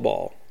fumbles the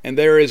football, and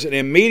there is an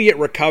immediate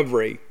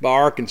recovery by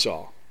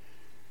Arkansas.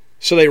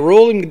 So they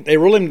rule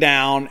him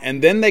down,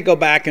 and then they go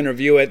back and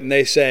review it, and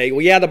they say,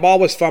 well, yeah, the ball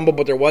was fumbled,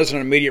 but there was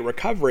an immediate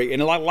recovery.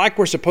 And like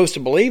we're supposed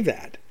to believe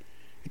that.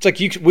 It's like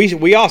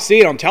we all see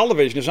it on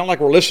television. It's not like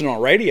we're listening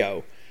on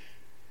radio.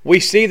 We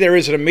see there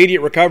is an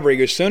immediate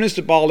recovery. As soon as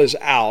the ball is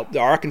out, the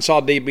Arkansas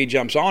DB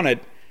jumps on it,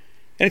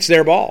 and it's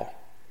their ball.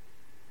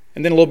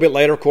 And then a little bit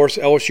later, of course,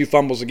 LSU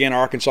fumbles again.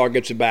 Arkansas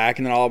gets it back,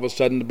 and then all of a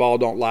sudden the ball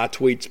don't lie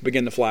tweets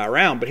begin to fly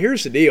around. But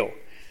here's the deal.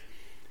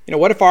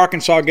 What if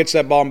Arkansas gets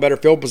that ball in better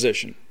field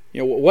position?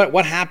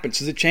 What happens?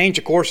 Does it change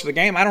the course of the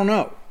game? I don't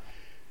know.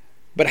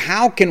 But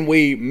how can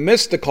we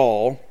miss the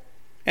call?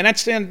 And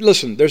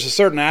listen, there's a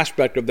certain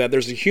aspect of that.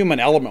 There's a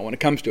human element when it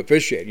comes to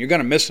officiating. You're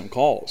going to miss some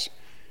calls.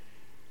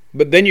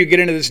 But then you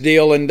get into this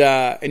deal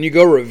and you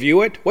go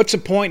review it. What's the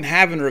point in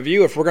having a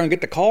review if we're going to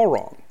get the call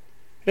wrong?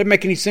 It doesn't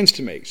make any sense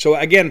to me. So,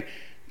 again,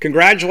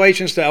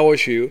 congratulations to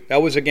LSU.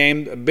 That was a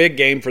big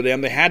game for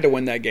them. They had to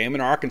win that game.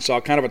 And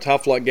Arkansas, kind of a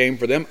tough luck game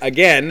for them.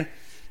 Again,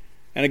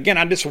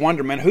 I just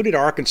wonder, man, who did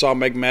Arkansas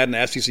make mad in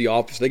the SEC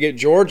office? They get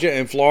Georgia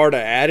and Florida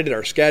added to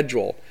our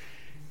schedule,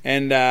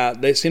 and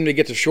they seem to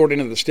get the short end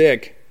of the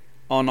stick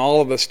on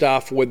all of the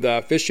stuff with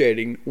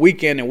officiating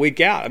week in and week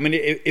out. I mean,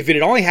 if it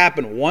had only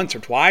happened once or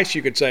twice,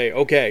 you could say,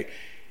 okay.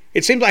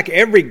 It seems like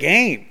every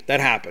game that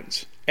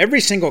happens, every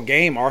single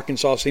game,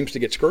 Arkansas seems to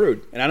get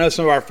screwed. And I know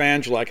some of our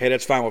fans are like, hey,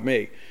 that's fine with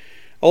me.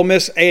 Ole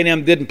Miss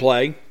A&M didn't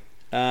play.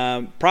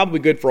 Probably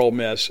good for Ole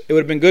Miss. It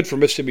would have been good for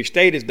Mississippi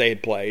State as they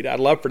had played.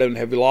 I'd love for them to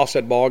have lost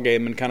that ball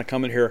game and kind of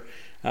come in here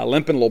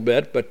limping a little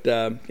bit, but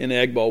in the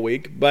Egg Bowl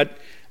week. But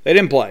they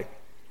didn't play.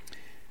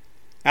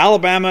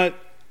 Alabama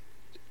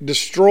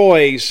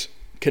destroys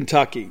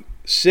Kentucky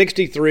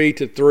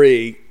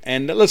 63-3.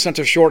 And listen, it's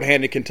a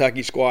shorthanded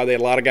Kentucky squad. They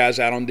had a lot of guys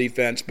out on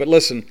defense. But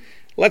listen,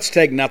 let's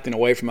take nothing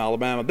away from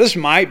Alabama. This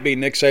might be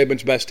Nick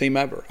Saban's best team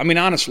ever. I mean,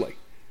 honestly,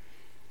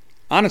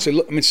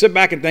 sit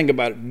back and think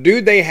about it. Do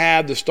they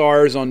have the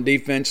stars on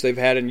defense they've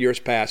had in years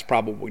past?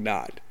 Probably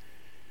not.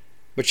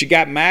 But you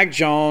got Mac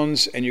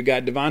Jones and you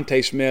got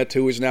Devontae Smith,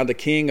 who is now the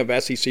king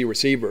of SEC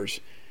receivers,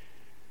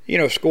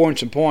 scoring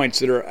some points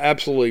that are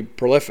absolutely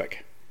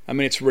prolific. I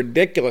mean, it's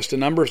ridiculous the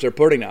numbers they're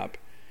putting up.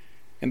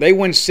 And they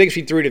win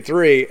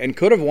 63-3 and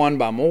could have won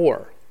by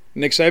more.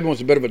 Nick Saban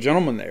was a bit of a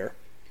gentleman there.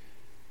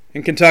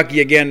 And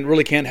Kentucky, again,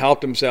 really can't help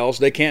themselves.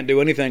 They can't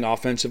do anything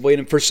offensively.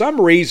 And for some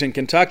reason,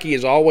 Kentucky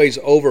is always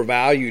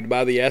overvalued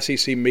by the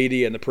SEC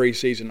media in the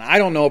preseason. I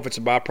don't know if it's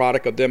a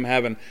byproduct of them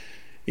having,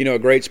 a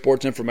great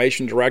sports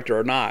information director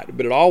or not.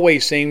 But it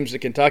always seems that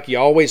Kentucky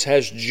always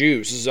has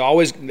juice.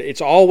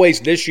 It's always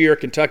this year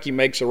Kentucky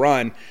makes a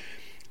run.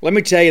 Let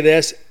me tell you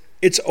this.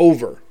 It's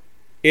over.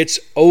 It's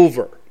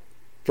over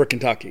for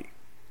Kentucky.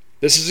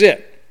 This is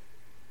it.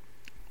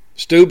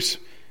 Stoops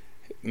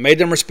made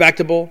them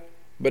respectable.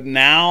 But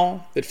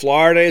now that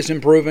Florida is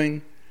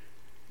improving,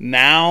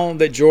 now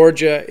that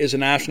Georgia is a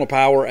national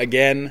power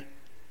again,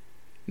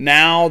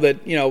 now that,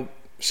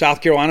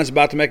 South Carolina is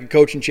about to make a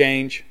coaching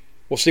change,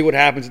 we'll see what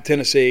happens at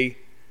Tennessee.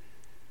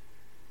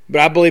 But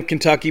I believe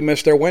Kentucky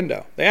missed their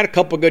window. They had a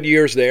couple of good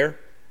years there,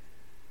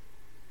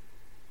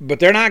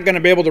 but they're not going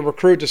to be able to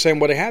recruit the same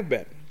way they have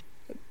been.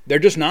 They're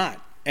just not.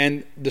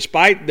 And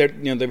despite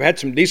they've had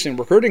some decent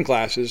recruiting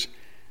classes,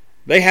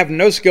 they have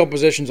no skill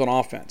positions on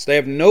offense. They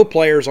have no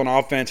players on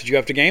offense that you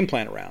have to game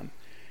plan around.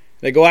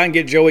 They go out and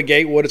get Joey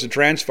Gatewood as a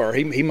transfer.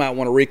 He might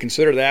want to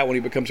reconsider that when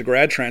he becomes a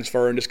grad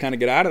transfer and just kind of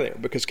get out of there,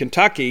 because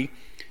Kentucky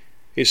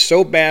is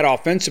so bad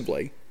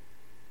offensively,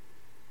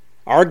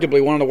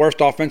 arguably one of the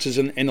worst offenses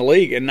in the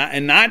league,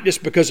 and not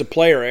just because of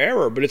player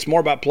error, but it's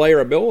more about player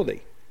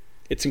ability.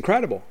 It's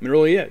incredible. I mean, it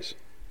really is.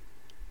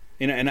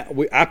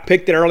 I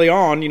picked it early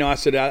on. I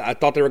said I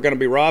thought they were going to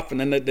be rough, and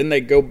then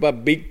they go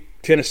beat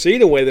Tennessee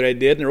the way that they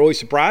did, and it really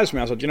surprised me.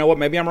 I was like, you know what,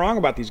 maybe I'm wrong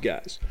about these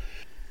guys.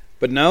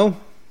 But no,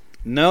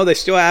 they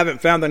still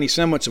haven't found any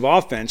semblance of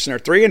offense, and they're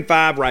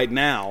 3-5 right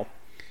now,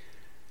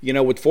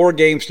 with 4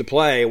 games to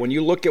play. When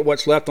you look at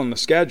what's left on the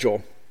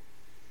schedule,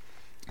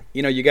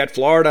 you got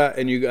Florida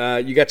and you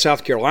got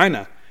South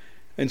Carolina.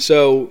 And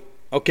so,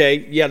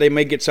 okay, yeah, they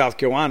may get South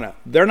Carolina.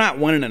 They're not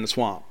winning in the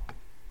swamp.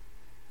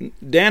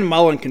 Dan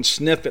Mullen can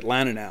sniff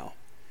Atlanta now.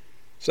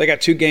 So they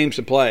got 2 games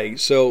to play.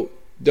 So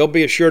they'll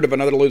be assured of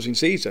another losing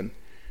season.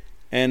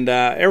 And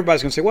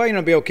everybody's going to say, well,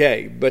 it'll be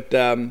okay. But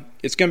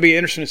it's going to be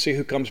interesting to see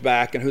who comes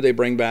back and who they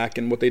bring back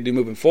and what they do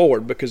moving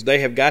forward, because they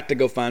have got to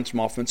go find some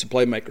offensive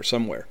playmakers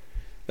somewhere.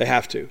 They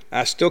have to.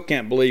 I still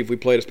can't believe we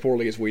played as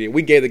poorly as we did.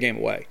 We gave the game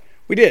away.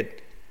 We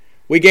did.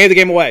 We gave the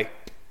game away.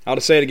 I'll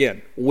just say it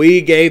again.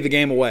 We gave the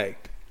game away.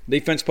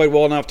 Defense played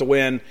well enough to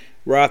win.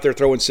 We're out there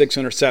throwing 6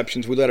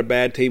 interceptions. We let a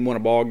bad team win a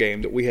ball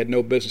game that we had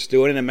no business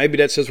doing, and maybe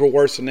that says we're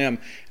worse than them,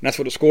 and that's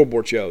what the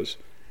scoreboard shows.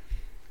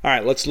 All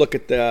right, let's look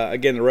at,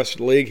 again, the rest of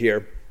the league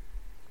here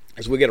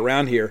as we get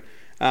around here.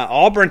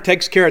 Auburn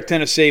takes care of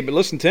Tennessee, but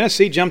listen,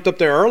 Tennessee jumped up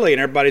there early,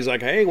 and everybody's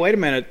like, hey, wait a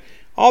minute.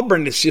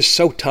 Auburn is just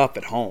so tough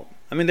at home.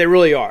 I mean, they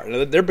really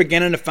are. They're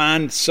beginning to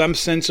find some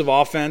sense of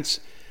offense,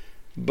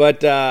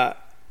 but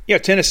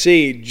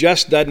Tennessee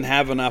just doesn't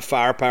have enough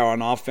firepower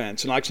on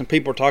offense. And like some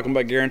people are talking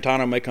about,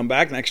 Garantano may come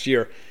back next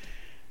year.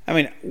 I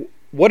mean,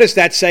 what does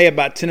that say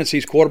about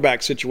Tennessee's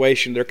quarterback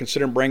situation? They're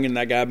considering bringing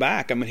that guy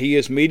back. I mean, he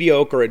is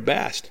mediocre at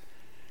best.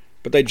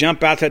 But they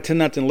jump out that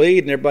 10-0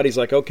 lead, and everybody's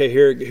like, okay,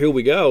 here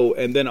we go.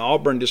 And then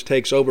Auburn just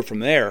takes over from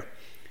there,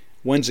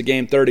 wins the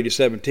game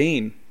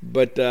 30-17.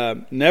 But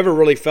never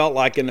really felt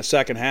like in the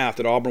second half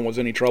that Auburn was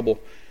any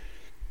trouble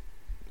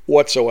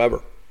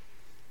whatsoever.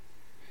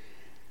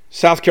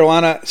 South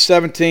Carolina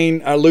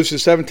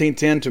loses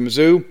 17-10 to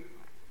Mizzou.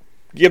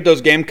 Give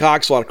those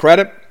Gamecocks a lot of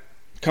credit,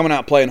 coming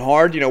out playing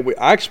hard.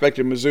 I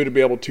expected Mizzou to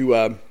be able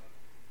to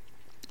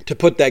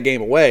put that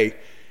game away,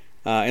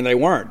 and they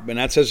weren't. And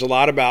that says a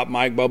lot about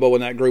Mike Bobo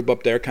and that group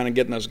up there, kind of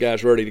getting those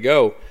guys ready to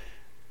go.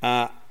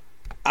 I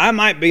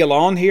might be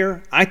alone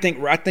here. I think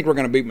we're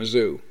going to beat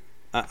Mizzou.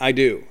 I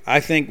do. I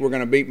think we're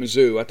going to beat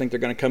Mizzou. I think they're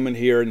going to come in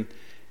here and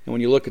when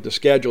you look at the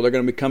schedule, they're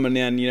going to be coming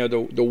in,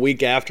 the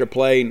week after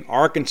playing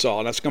Arkansas,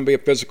 and that's going to be a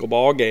physical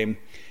ball game.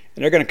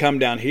 And they're going to come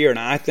down here, and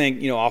I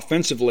think,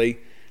 offensively,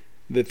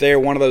 that they're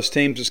one of those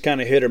teams that's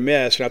kind of hit or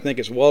miss. And I think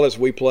as well as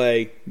we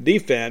play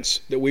defense,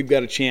 that we've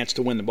got a chance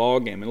to win the ball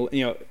game.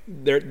 And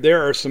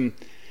there are some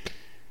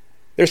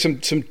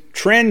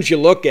trends you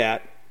look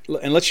at,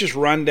 and let's just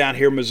run down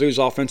here Mizzou's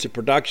offensive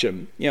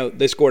production.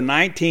 They scored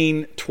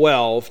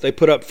 19-12. They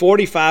put up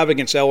 45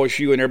 against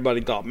LSU, and everybody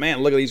thought,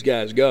 man, look at these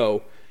guys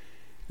go.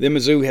 Then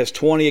Mizzou has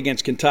 20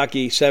 against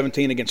Kentucky,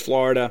 17 against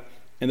Florida,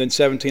 and then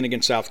 17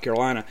 against South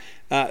Carolina.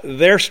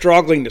 They're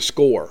struggling to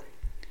score.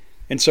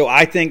 And so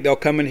I think they'll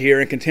come in here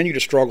and continue to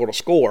struggle to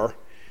score.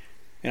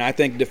 And I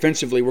think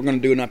defensively we're going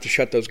to do enough to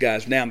shut those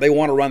guys down. They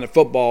want to run the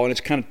football, and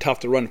it's kind of tough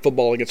to run the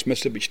football against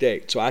Mississippi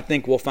State. So I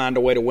think we'll find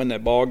a way to win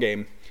that ball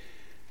game.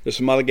 There's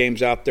some other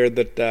games out there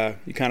that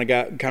you kind of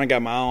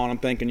got my eye on. I'm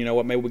thinking,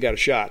 maybe we got a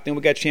shot. Then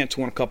we got a chance to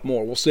win a couple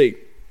more. We'll see.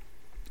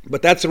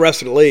 But that's the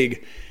rest of the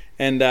league.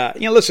 And,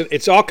 listen,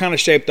 it's all kind of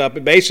shaped up.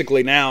 But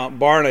basically now,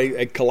 barring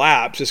a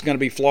collapse, it's going to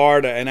be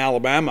Florida and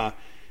Alabama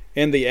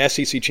in the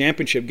SEC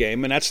championship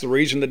game. And that's the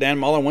reason that Dan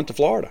Mullen went to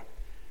Florida.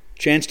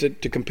 Chance to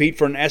compete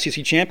for an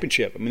SEC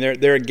championship. I mean,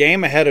 they're a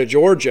game ahead of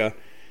Georgia,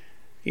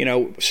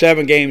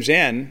 7 games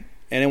in.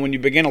 And then when you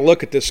begin to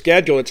look at the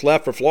schedule that's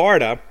left for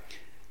Florida,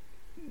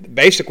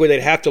 basically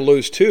they'd have to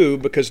lose 2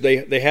 because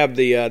they have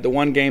the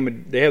one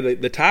game, they have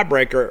the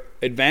tiebreaker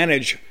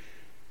advantage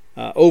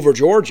over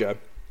Georgia.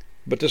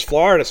 But this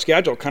Florida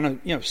schedule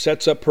kind of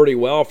sets up pretty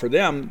well for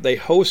them. They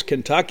host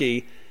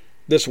Kentucky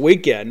this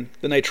weekend,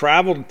 then they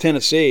travel to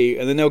Tennessee,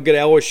 and then they'll get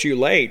LSU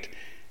late.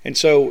 And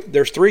so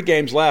there's 3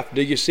 games left.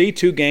 Do you see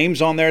 2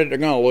 games on there that they're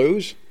going to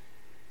lose?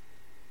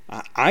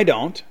 I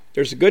don't.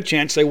 There's a good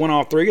chance they win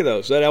all 3 of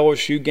those. That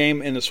LSU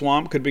game in the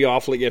Swamp could be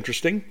awfully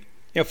interesting.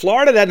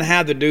 Florida doesn't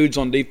have the dudes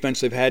on defense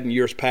they've had in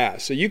years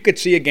past, so you could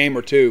see a game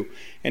or 2.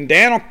 And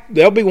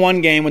there'll be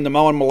one game when the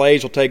Mullen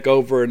Malays will take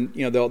over, and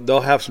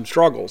they'll have some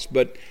struggles,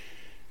 but.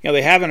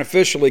 They haven't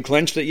officially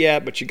clinched it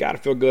yet, but you got to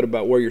feel good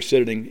about where you're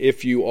sitting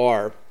if you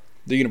are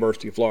the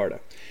University of Florida.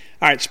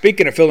 All right,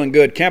 speaking of feeling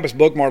good, Campus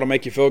Bookmart will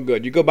make you feel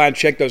good. You go by and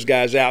check those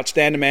guys out.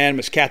 Stand a man,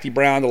 Miss Kathy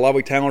Brown, the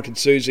lovely, talented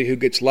Susie, who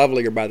gets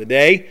lovelier by the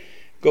day.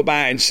 Go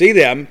by and see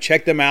them.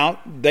 Check them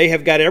out. They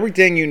have got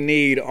everything you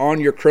need on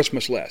your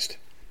Christmas list.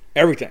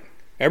 Everything.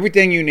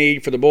 Everything you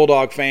need for the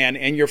Bulldog fan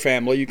and your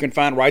family, you can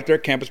find right there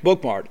at Campus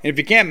Bookmart. And if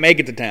you can't make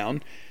it to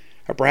town,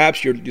 or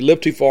perhaps you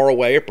live too far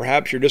away, or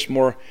perhaps you're just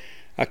more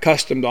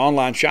accustomed to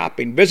online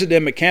shopping, visit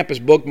them at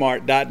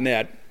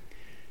campusbookmart.net.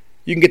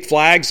 You can get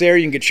flags there,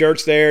 you can get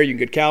shirts there, you can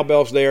get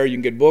cowbells there, you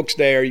can get books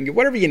there, you can get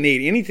whatever you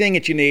need. Anything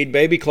that you need,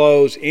 baby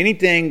clothes,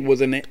 anything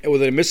with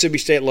a Mississippi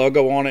State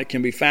logo on it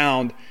can be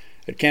found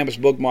at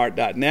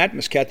campusbookmart.net.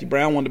 Miss Kathy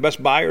Brown, one of the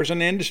best buyers in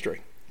the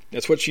industry.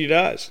 That's what she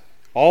does.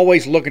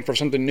 Always looking for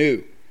something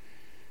new.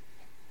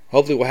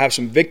 Hopefully we'll have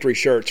some victory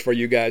shirts for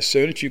you guys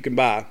soon that you can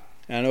buy.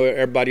 I know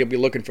everybody will be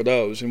looking for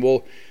those, and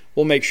we'll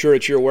make sure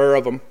that you're aware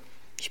of them,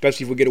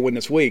 especially if we get a win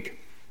this week.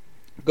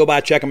 Go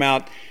by, check them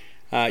out.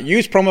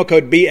 Use promo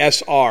code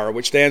BSR,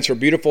 which stands for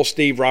Beautiful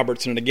Steve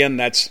Robertson. And again,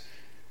 that's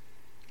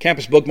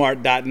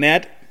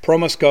campusbookmart.net.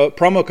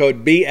 Promo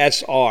code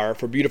BSR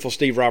for Beautiful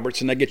Steve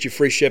Robertson. That gets you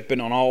free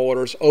shipping on all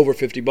orders over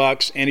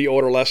 $50. Any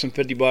order less than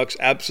 $50,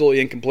 absolutely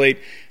incomplete.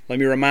 Let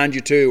me remind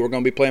you, too, we're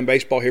going to be playing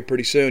baseball here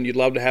pretty soon. You'd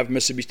love to have a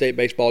Mississippi State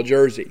baseball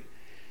jersey.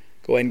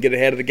 Go ahead and get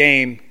ahead of the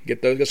game.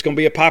 Get those. It's going to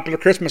be a popular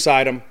Christmas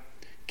item.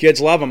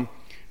 Kids love them.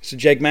 It's the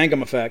Jake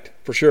Mangum effect,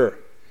 for sure.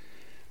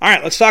 All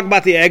right, let's talk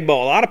about the Egg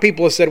Bowl. A lot of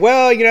people have said,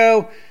 well,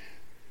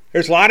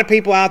 there's a lot of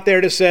people out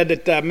there that said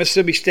that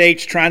Mississippi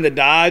State's trying to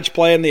dodge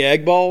playing the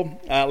Egg Bowl.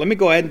 Let me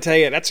go ahead and tell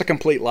you, that's a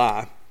complete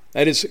lie.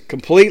 That is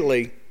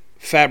completely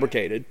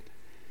fabricated.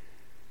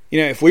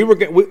 If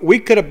we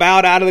could have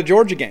bowed out of the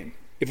Georgia game.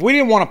 If we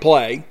didn't want to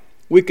play,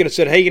 we could have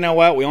said, hey, you know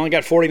what? We only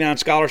got 49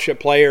 scholarship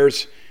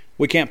players.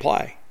 We can't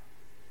play.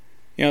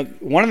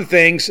 One of the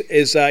things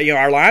is, our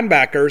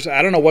linebackers,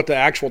 I don't know what the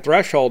actual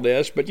threshold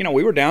is, but,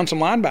 we were down some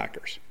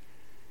linebackers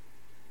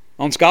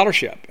on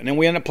scholarship. And then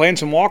we ended up playing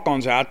some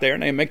walk-ons out there,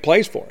 and they make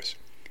plays for us.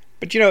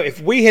 But,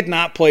 if we had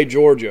not played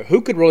Georgia,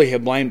 who could really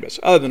have blamed us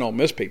other than Ole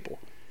Miss people?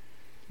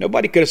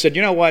 Nobody could have said,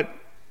 you know what?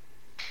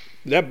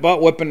 That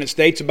butt whipping that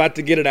State's about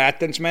to get at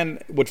Athens, man,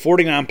 with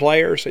 49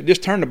 players, they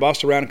just turn the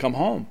bus around and come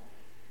home.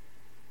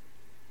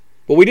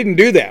 But we didn't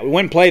do that. We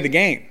went and played the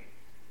game.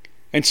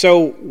 And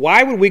so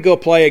why would we go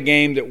play a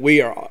game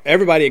that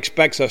everybody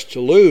expects us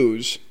to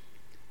lose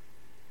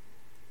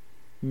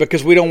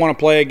because we don't want to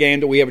play a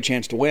game that we have a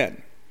chance to win?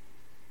 And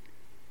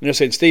they're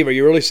saying, Steve, are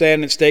you really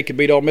saying that State could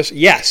beat Ole Miss?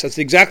 Yes, that's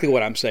exactly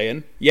what I'm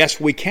saying. Yes,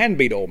 we can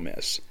beat Ole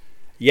Miss.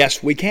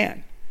 Yes, we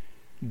can.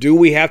 Do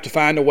we have to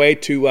find a way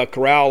to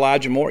corral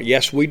Elijah Moore?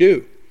 Yes, we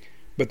do.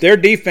 But their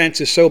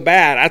defense is so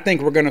bad, I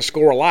think we're going to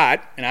score a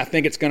lot, and I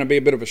think it's going to be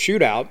a bit of a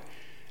shootout.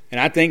 And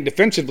I think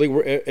defensively,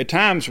 at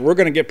times, we're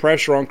going to get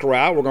pressure on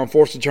Corral. We're going to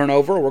force a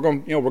turnover. We're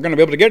going to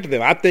be able to get to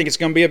them. I think it's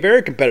going to be a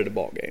very competitive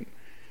ball game.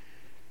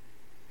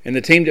 And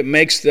the team that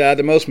makes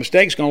the most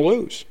mistakes is going to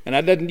lose. And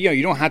that doesn't,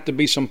 you don't have to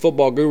be some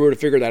football guru to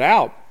figure that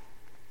out.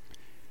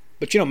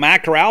 But,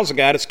 Matt Corral's a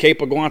guy that's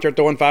capable of going out there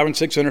throwing 5 and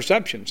 6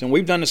 interceptions. And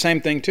we've done the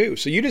same thing, too.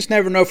 So you just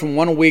never know from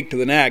one week to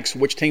the next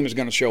which team is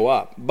going to show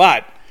up.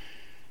 But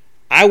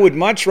I would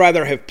much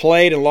rather have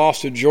played and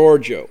lost to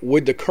Georgia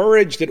with the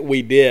courage that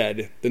we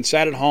did than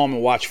sat at home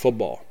and watched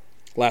football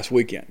last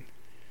weekend.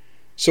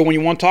 So when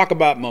you want to talk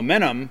about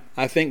momentum,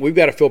 I think we've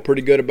got to feel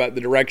pretty good about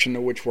the direction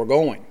in which we're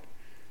going.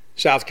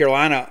 South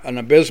Carolina, an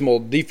abysmal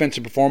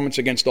defensive performance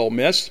against Ole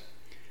Miss.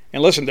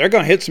 And listen, they're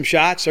going to hit some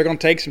shots. They're going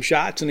to take some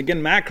shots. And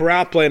again, Matt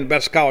Corral playing the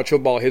best college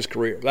football of his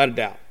career, without a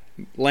doubt.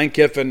 Lane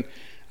Kiffin,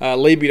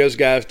 Levy, those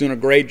guys doing a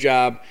great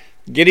job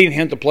getting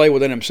him to play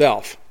within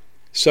himself.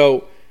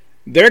 So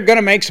they're going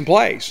to make some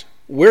plays.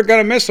 We're going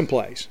to miss some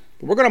plays.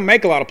 But we're going to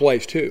make a lot of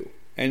plays too.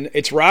 And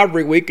it's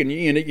rivalry week, and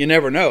you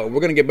never know.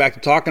 We're going to get back to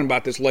talking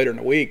about this later in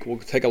the week. We'll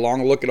take a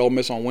longer look at Ole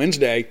Miss on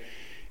Wednesday,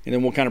 and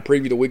then we'll kind of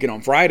preview the weekend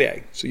on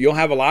Friday. So you'll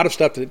have a lot of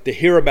stuff to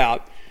hear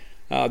about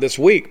this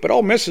week. But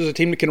Ole Miss is a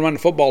team that can run the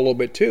football a little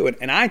bit too.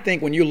 And I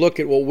think when you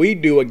look at what we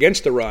do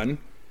against the run,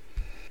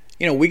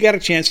 we got a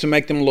chance to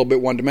make them a little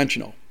bit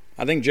one-dimensional.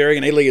 I think Jerry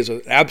Lee is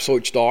an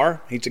absolute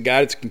star. He's a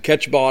guy that can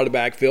catch the ball out of the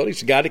backfield.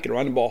 He's a guy that can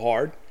run the ball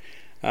hard.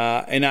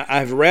 And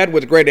I've read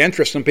with great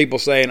interest some people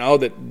saying,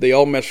 that the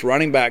Ole Miss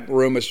running back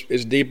room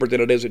is deeper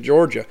than it is at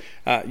Georgia.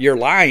 You're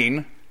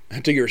lying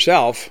to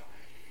yourself.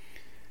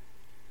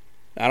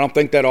 I don't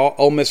think that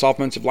Ole Miss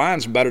offensive line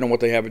is better than what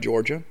they have at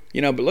Georgia.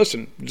 But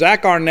listen,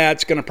 Zach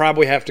Arnett's going to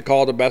probably have to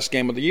call the best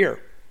game of the year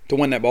to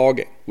win that ball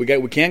game. We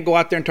can't go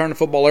out there and turn the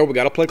football over. We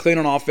got to play clean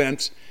on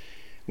offense.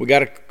 We got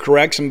to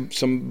correct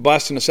some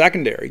busts in the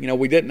secondary.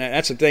 We didn't.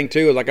 That's the thing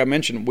too. Like I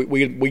mentioned,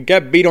 we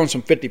got beat on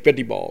some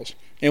 50-50 balls,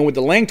 and with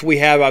the length we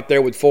have out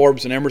there with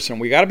Forbes and Emerson,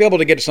 we got to be able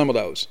to get to some of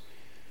those.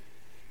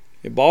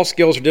 The ball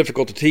skills are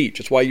difficult to teach.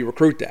 That's why you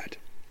recruit that.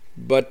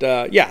 But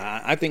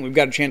I think we've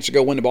got a chance to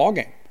go win the ball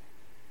game.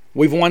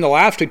 We've won the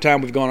last 2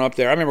 times we've gone up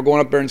there. I remember going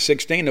up there in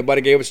 2016.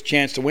 Nobody gave us a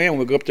chance to win.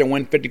 We go up there and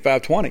win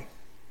 55-20.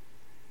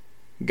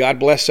 God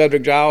bless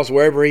Cedric Giles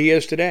wherever he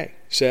is today.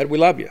 Said, we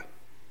love you.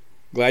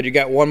 Glad you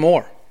got one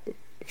more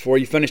before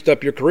you finished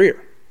up your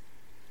career.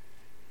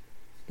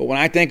 But when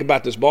I think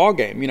about this ball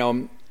game,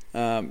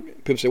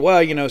 people say,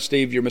 well,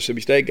 Steve, you're a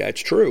Mississippi State guy. It's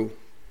true.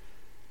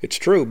 It's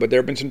true. But there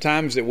have been some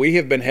times that we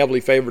have been heavily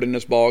favored in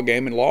this ball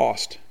game and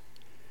lost.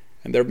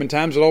 And there have been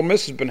times that Ole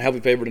Miss has been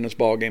heavily favored in this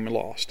ball game and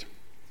lost.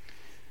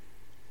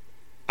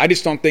 I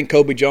just don't think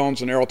Kobe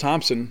Jones and Errol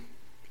Thompson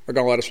are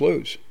going to let us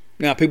lose.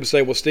 Now, people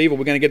say, well, Steve, are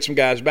we going to get some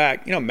guys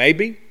back?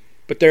 Maybe.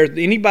 But there's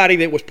anybody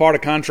that was part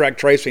of contract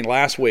tracing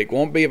last week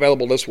won't be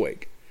available this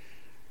week.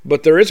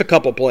 But there is a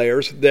couple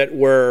players that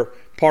were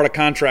part of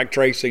contract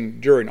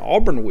tracing during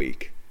Auburn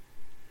week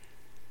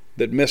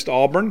that missed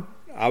Auburn.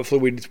 Obviously,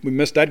 we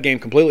missed that game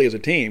completely as a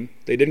team.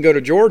 They didn't go to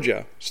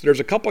Georgia. So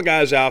there's a couple of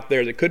guys out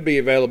there that could be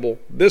available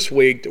this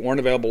week that weren't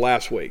available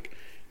last week.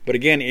 But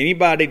again,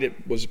 anybody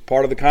that was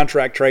part of the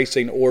contract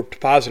tracing or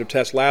positive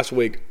test last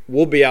week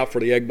will be out for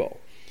the Egg Bowl.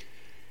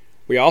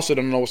 We also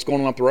don't know what's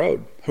going on up the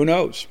road. Who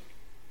knows?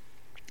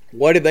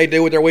 What did they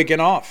do with their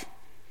weekend off?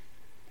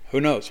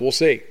 Who knows? We'll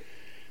see.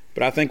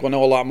 But I think we'll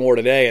know a lot more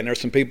today. And there's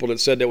some people that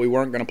said that we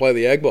weren't going to play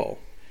the Egg Bowl.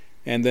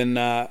 And then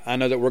I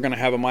know that we're going to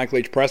have a Mike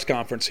Leach press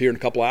conference here in a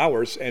couple of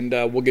hours, and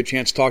we'll get a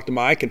chance to talk to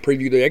Mike and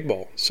preview the Egg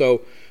Bowl.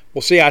 So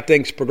we'll see how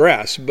things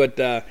progress. But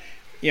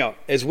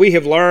as we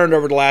have learned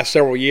over the last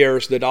several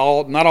years, that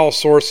not all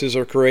sources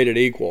are created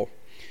equal.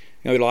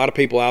 There are a lot of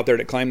people out there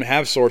that claim to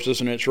have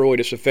sources, and it's really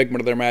just a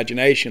figment of their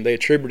imagination. They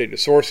attribute it to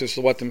sources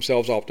to let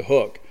themselves off the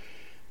hook.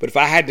 But if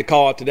I had to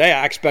call it today,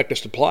 I expect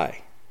us to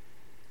play.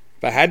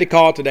 If I had to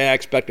call it today, I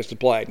expect us to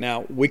play.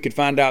 Now, we could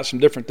find out some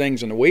different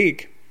things in the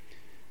week.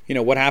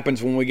 What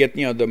happens when we get,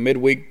 the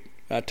midweek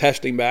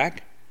testing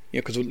back?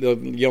 Because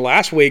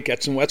last week,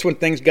 that's when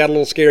things got a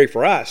little scary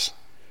for us.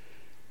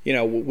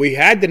 We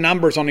had the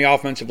numbers on the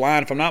offensive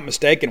line. If I'm not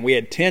mistaken, we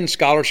had 10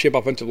 scholarship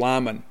offensive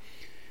linemen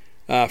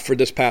for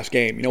this past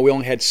game. We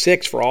only had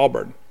 6 for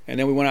Auburn. And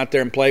then we went out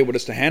there and played with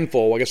just a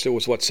handful. I guess it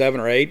was, 7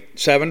 or 8?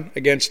 7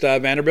 against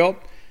Vanderbilt.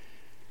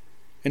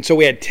 And so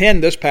we had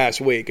 10 this past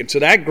week. And so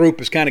that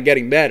group is kind of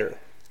getting better.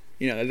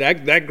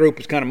 That group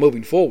is kind of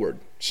moving forward.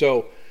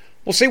 So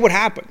we'll see what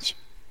happens.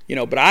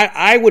 But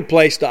I would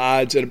place the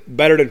odds at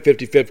better than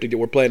 50-50 that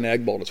we're playing the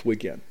Egg Bowl this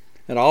weekend.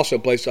 And I also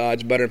place the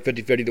odds better than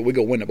 50-50 that we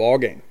go win the ball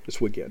game this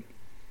weekend.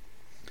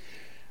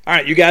 All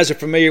right, you guys are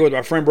familiar with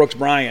our friend Brooks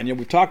Bryan.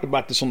 We've talked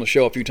about this on the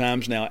show a few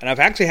times now. And I've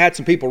actually had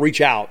some people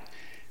reach out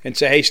and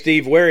say, hey,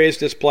 Steve, where is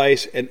this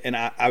place? And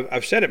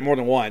I've said it more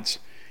than once.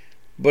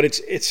 But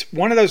it's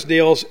one of those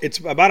deals, it's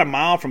about a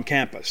mile from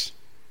campus.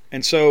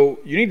 And so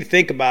you need to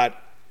think about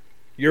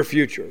your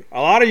future.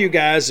 A lot of you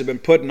guys have been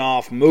putting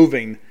off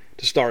moving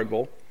to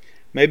Starkville.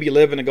 Maybe you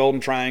live in the Golden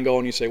Triangle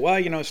and you say,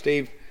 well,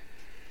 Steve,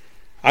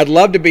 I'd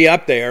love to be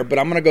up there, but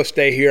I'm going to go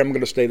stay here. I'm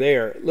going to stay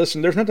there.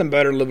 Listen, there's nothing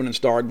better than living in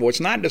Starkville. It's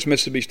not just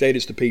Mississippi State,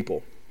 it's the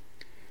people.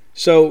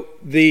 So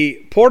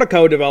the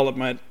Portico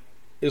development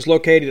is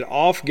located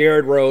off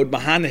Garrett Road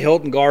behind the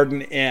Hilton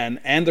Garden Inn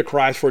and the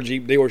Chrysler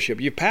Jeep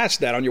dealership. You pass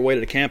that on your way to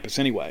the campus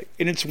anyway.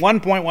 And it's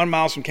 1.1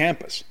 miles from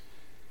campus.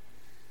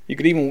 You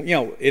could even,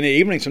 in the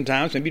evening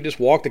sometimes, maybe just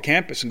walk the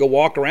campus and go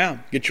walk around.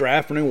 Get your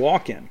afternoon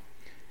walk in.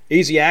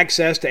 Easy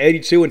access to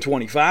 82 and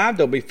 25.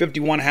 There'll be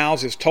 51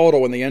 houses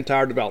total in the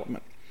entire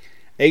development.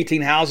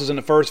 18 houses in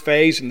the first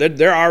phase, and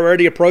they're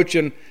already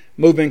approaching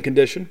move-in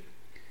condition.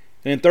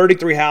 And then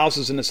 33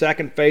 houses in the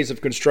second phase of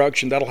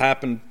construction. That'll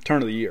happen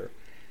turn of the year.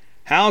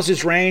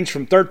 Houses range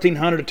from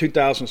 1,300 to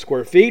 2,000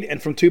 square feet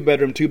and from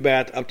 2-bedroom,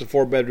 2-bath up to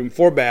 4-bedroom,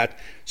 4-bath.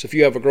 So if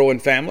you have a growing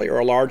family or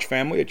a large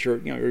family that you're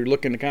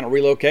looking to kind of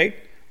relocate,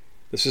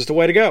 this is the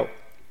way to go.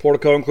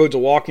 Portico includes a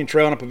walking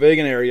trail and a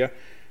pavilion area.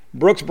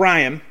 Brooks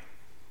Bryan,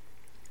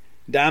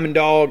 Diamond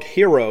Dog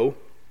Hero,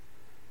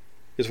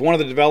 is one of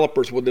the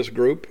developers with this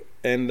group.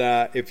 And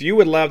if you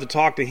would love to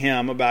talk to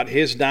him about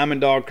his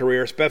Diamond Dog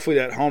career, especially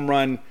that home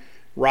run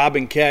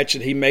robbing catch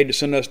that he made to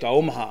send us to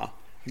Omaha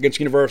against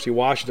University of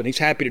Washington, he's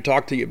happy to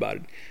talk to you about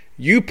it.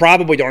 You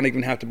probably don't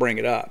even have to bring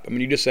it up. I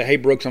mean, you just say, hey,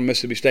 Brooks, I'm a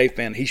Mississippi State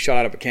fan. He shot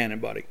out of a cannon,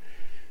 buddy.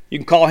 You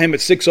can call him at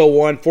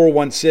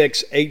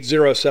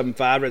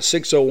 601-416-8075. That's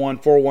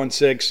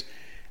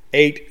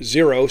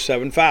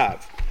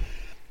 601-416-8075.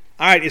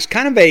 All right, it's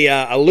kind of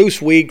a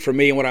loose week for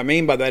me, and what I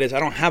mean by that is I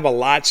don't have a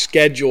lot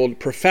scheduled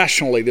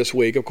professionally this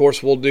week. Of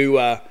course, we'll do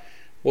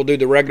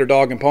the regular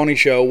Dog and Pony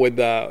show with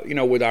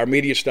with our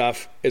media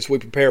stuff as we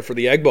prepare for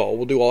the Egg Bowl.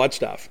 We'll do all that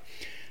stuff.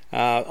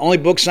 Only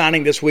book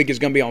signing this week is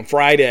going to be on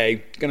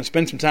Friday. Going to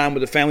spend some time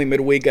with the family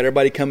midweek. Got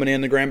everybody coming in.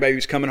 The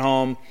grandbaby's coming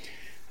home.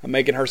 I'm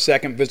making her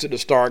second visit to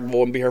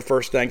Starkville and be her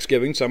first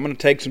Thanksgiving. So I'm going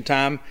to take some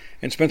time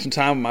and spend some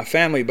time with my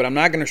family. But I'm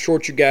not going to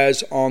short you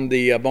guys on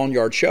the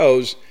Boneyard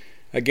shows.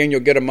 Again, you'll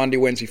get them Monday,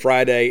 Wednesday,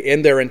 Friday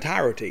in their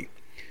entirety.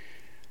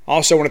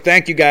 Also, I want to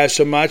thank you guys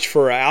so much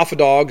for Alpha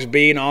Dogs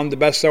being on the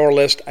bestseller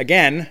list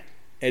again.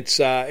 It's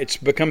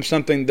become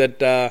something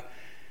that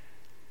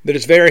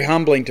is very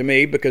humbling to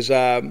me because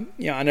I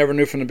never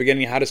knew from the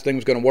beginning how this thing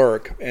was going to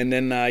work. And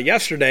then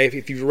yesterday,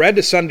 if you've read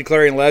the Sunday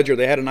Clarion Ledger,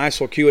 they had a nice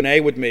little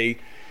Q&A with me,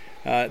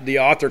 the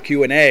author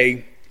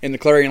Q&A in the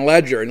Clarion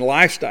Ledger in the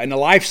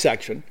life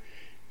section.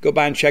 Go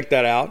by and check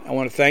that out. I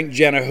want to thank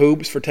Jenna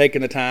Hoobs for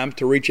taking the time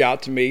to reach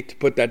out to me to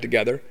put that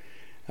together.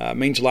 It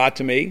means a lot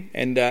to me.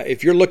 And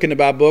if you're looking to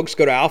buy books,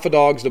 go to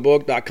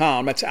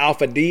alphadogsthebook.com. That's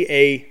alpha,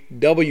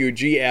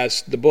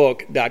 DAWGS,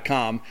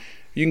 thebook.com.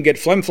 You can get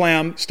Flim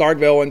Flam, Stark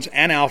Villains,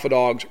 and Alpha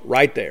Dogs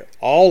right there.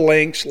 All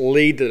links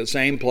lead to the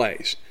same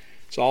place.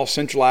 It's all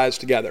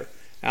centralized together.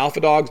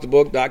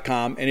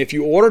 alphadogsthebook.com. And if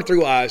you order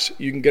through us,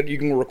 you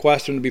can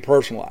request them to be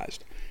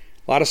personalized.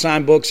 A lot of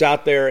signed books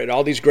out there at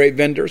all these great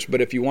vendors, but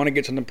if you want to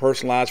get something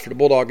personalized for the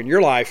Bulldog in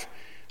your life,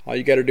 all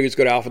you got to do is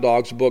go to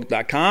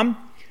alphadogsthebook.com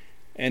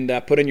and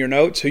put in your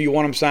notes who you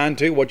want them signed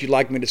to, what you'd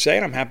like me to say,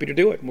 and I'm happy to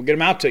do it. We'll get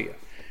them out to you.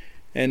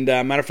 And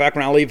matter of fact,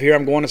 when I leave here,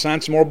 I'm going to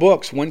sign some more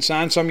books. Went and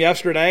signed some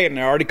yesterday, and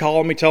they're already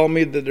calling me, telling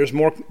me that there's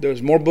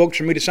more books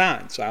for me to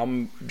sign. So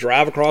I'll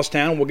drive across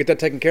town, and we'll get that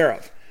taken care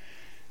of.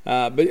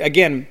 But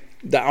again,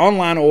 the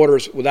online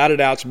orders, without a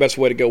doubt, is the best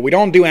way to go. We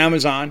don't do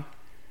Amazon.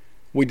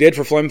 We did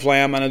for Flim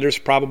Flam. I know there's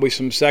probably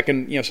some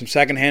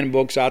secondhand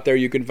books out there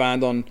you can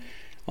find on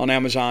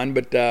Amazon,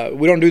 but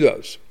we don't do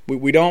those.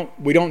 We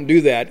don't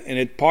do that,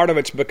 and part of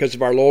it's because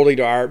of our loyalty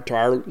to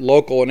our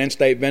local and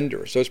in-state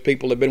vendors. Those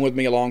people have been with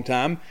me a long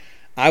time.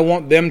 I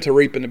want them to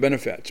reap in the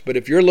benefits. But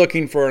if you're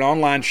looking for an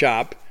online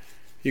shop,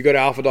 you go to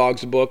Alpha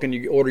Dogs the Book and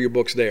you order your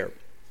books there.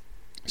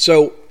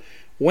 So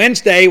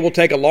Wednesday, we'll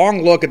take a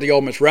long look at the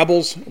Ole Miss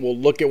Rebels. We'll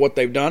look at what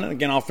they've done. And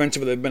again,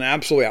 offensively, they've been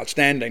absolutely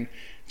outstanding.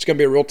 It's going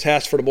to be a real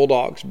test for the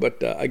Bulldogs. But,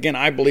 again,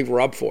 I believe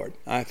we're up for it.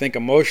 I think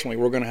emotionally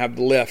we're going to have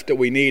the lift that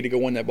we need to go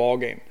win that ball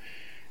game.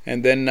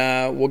 And then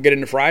we'll get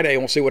into Friday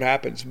and we'll see what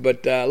happens.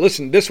 But,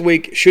 listen, this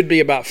week should be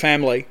about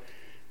family.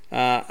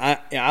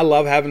 I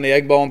love having the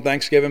Egg Bowl on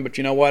Thanksgiving, but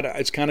you know what?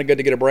 It's kind of good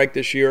to get a break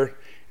this year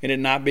and it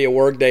not be a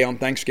work day on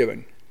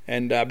Thanksgiving.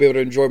 And be able to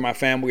enjoy my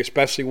family,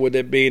 especially with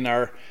it being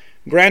our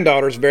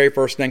granddaughter's very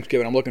first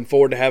Thanksgiving. I'm looking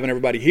forward to having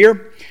everybody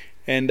here.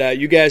 And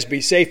you guys be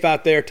safe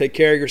out there. Take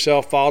care of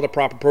yourself. Follow the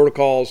proper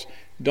protocols.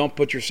 Don't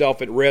put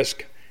yourself at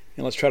risk.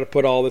 And let's try to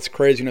put all this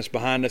craziness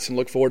behind us and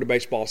look forward to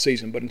baseball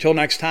season. But until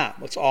next time,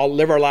 let's all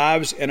live our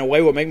lives in a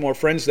way we'll make more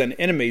friends than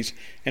enemies,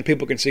 and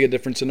people can see a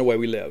difference in the way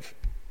we live.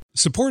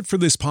 Support for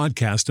this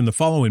podcast and the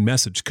following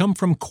message come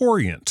from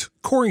Corient.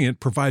 Corient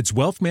provides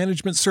wealth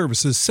management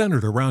services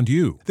centered around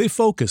you. They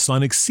focus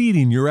on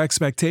exceeding your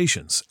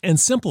expectations and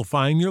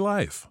simplifying your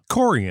life.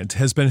 Corient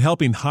has been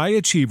helping high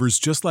achievers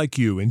just like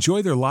you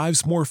enjoy their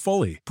lives more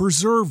fully,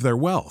 preserve their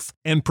wealth,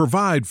 and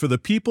provide for the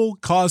people,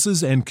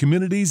 causes, and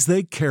communities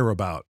they care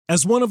about.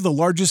 As one of the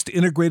largest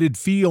integrated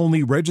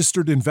fee-only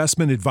registered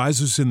investment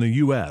advisors in the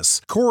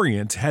U.S.,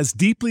 Corient has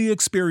deeply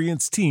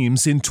experienced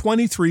teams in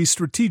 23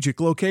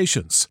 strategic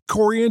locations.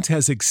 Corient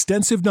has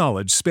extensive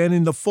knowledge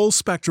spanning the full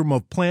spectrum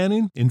of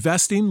planning,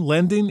 investing,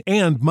 lending,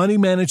 and money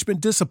management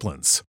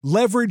disciplines.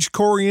 Leverage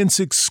Corient's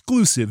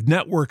exclusive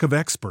network of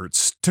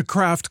experts to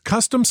craft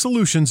custom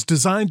solutions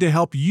designed to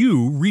help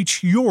you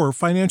reach your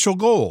financial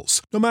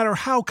goals, no matter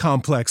how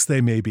complex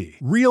they may be.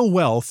 Real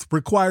wealth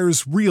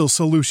requires real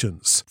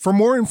solutions. For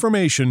more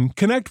information,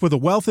 connect with a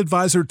wealth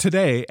advisor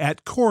today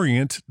at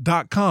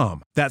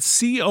Corient.com.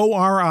 That's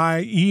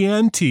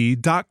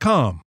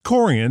Corient.com.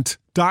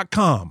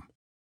 Corient.com.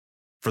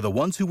 For the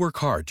ones who work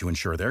hard to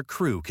ensure their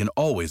crew can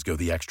always go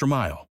the extra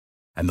mile,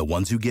 and the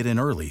ones who get in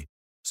early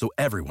so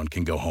everyone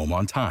can go home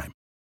on time,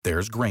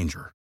 there's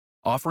Grainger,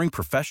 offering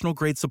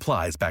professional-grade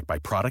supplies backed by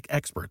product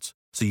experts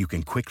so you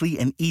can quickly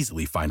and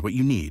easily find what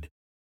you need.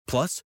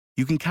 Plus,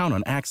 you can count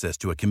on access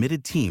to a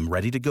committed team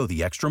ready to go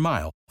the extra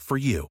mile for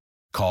you.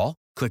 Call,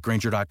 click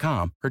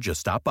Grainger.com, or just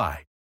stop by.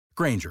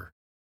 Grainger,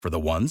 for the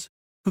ones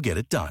who get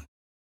it done.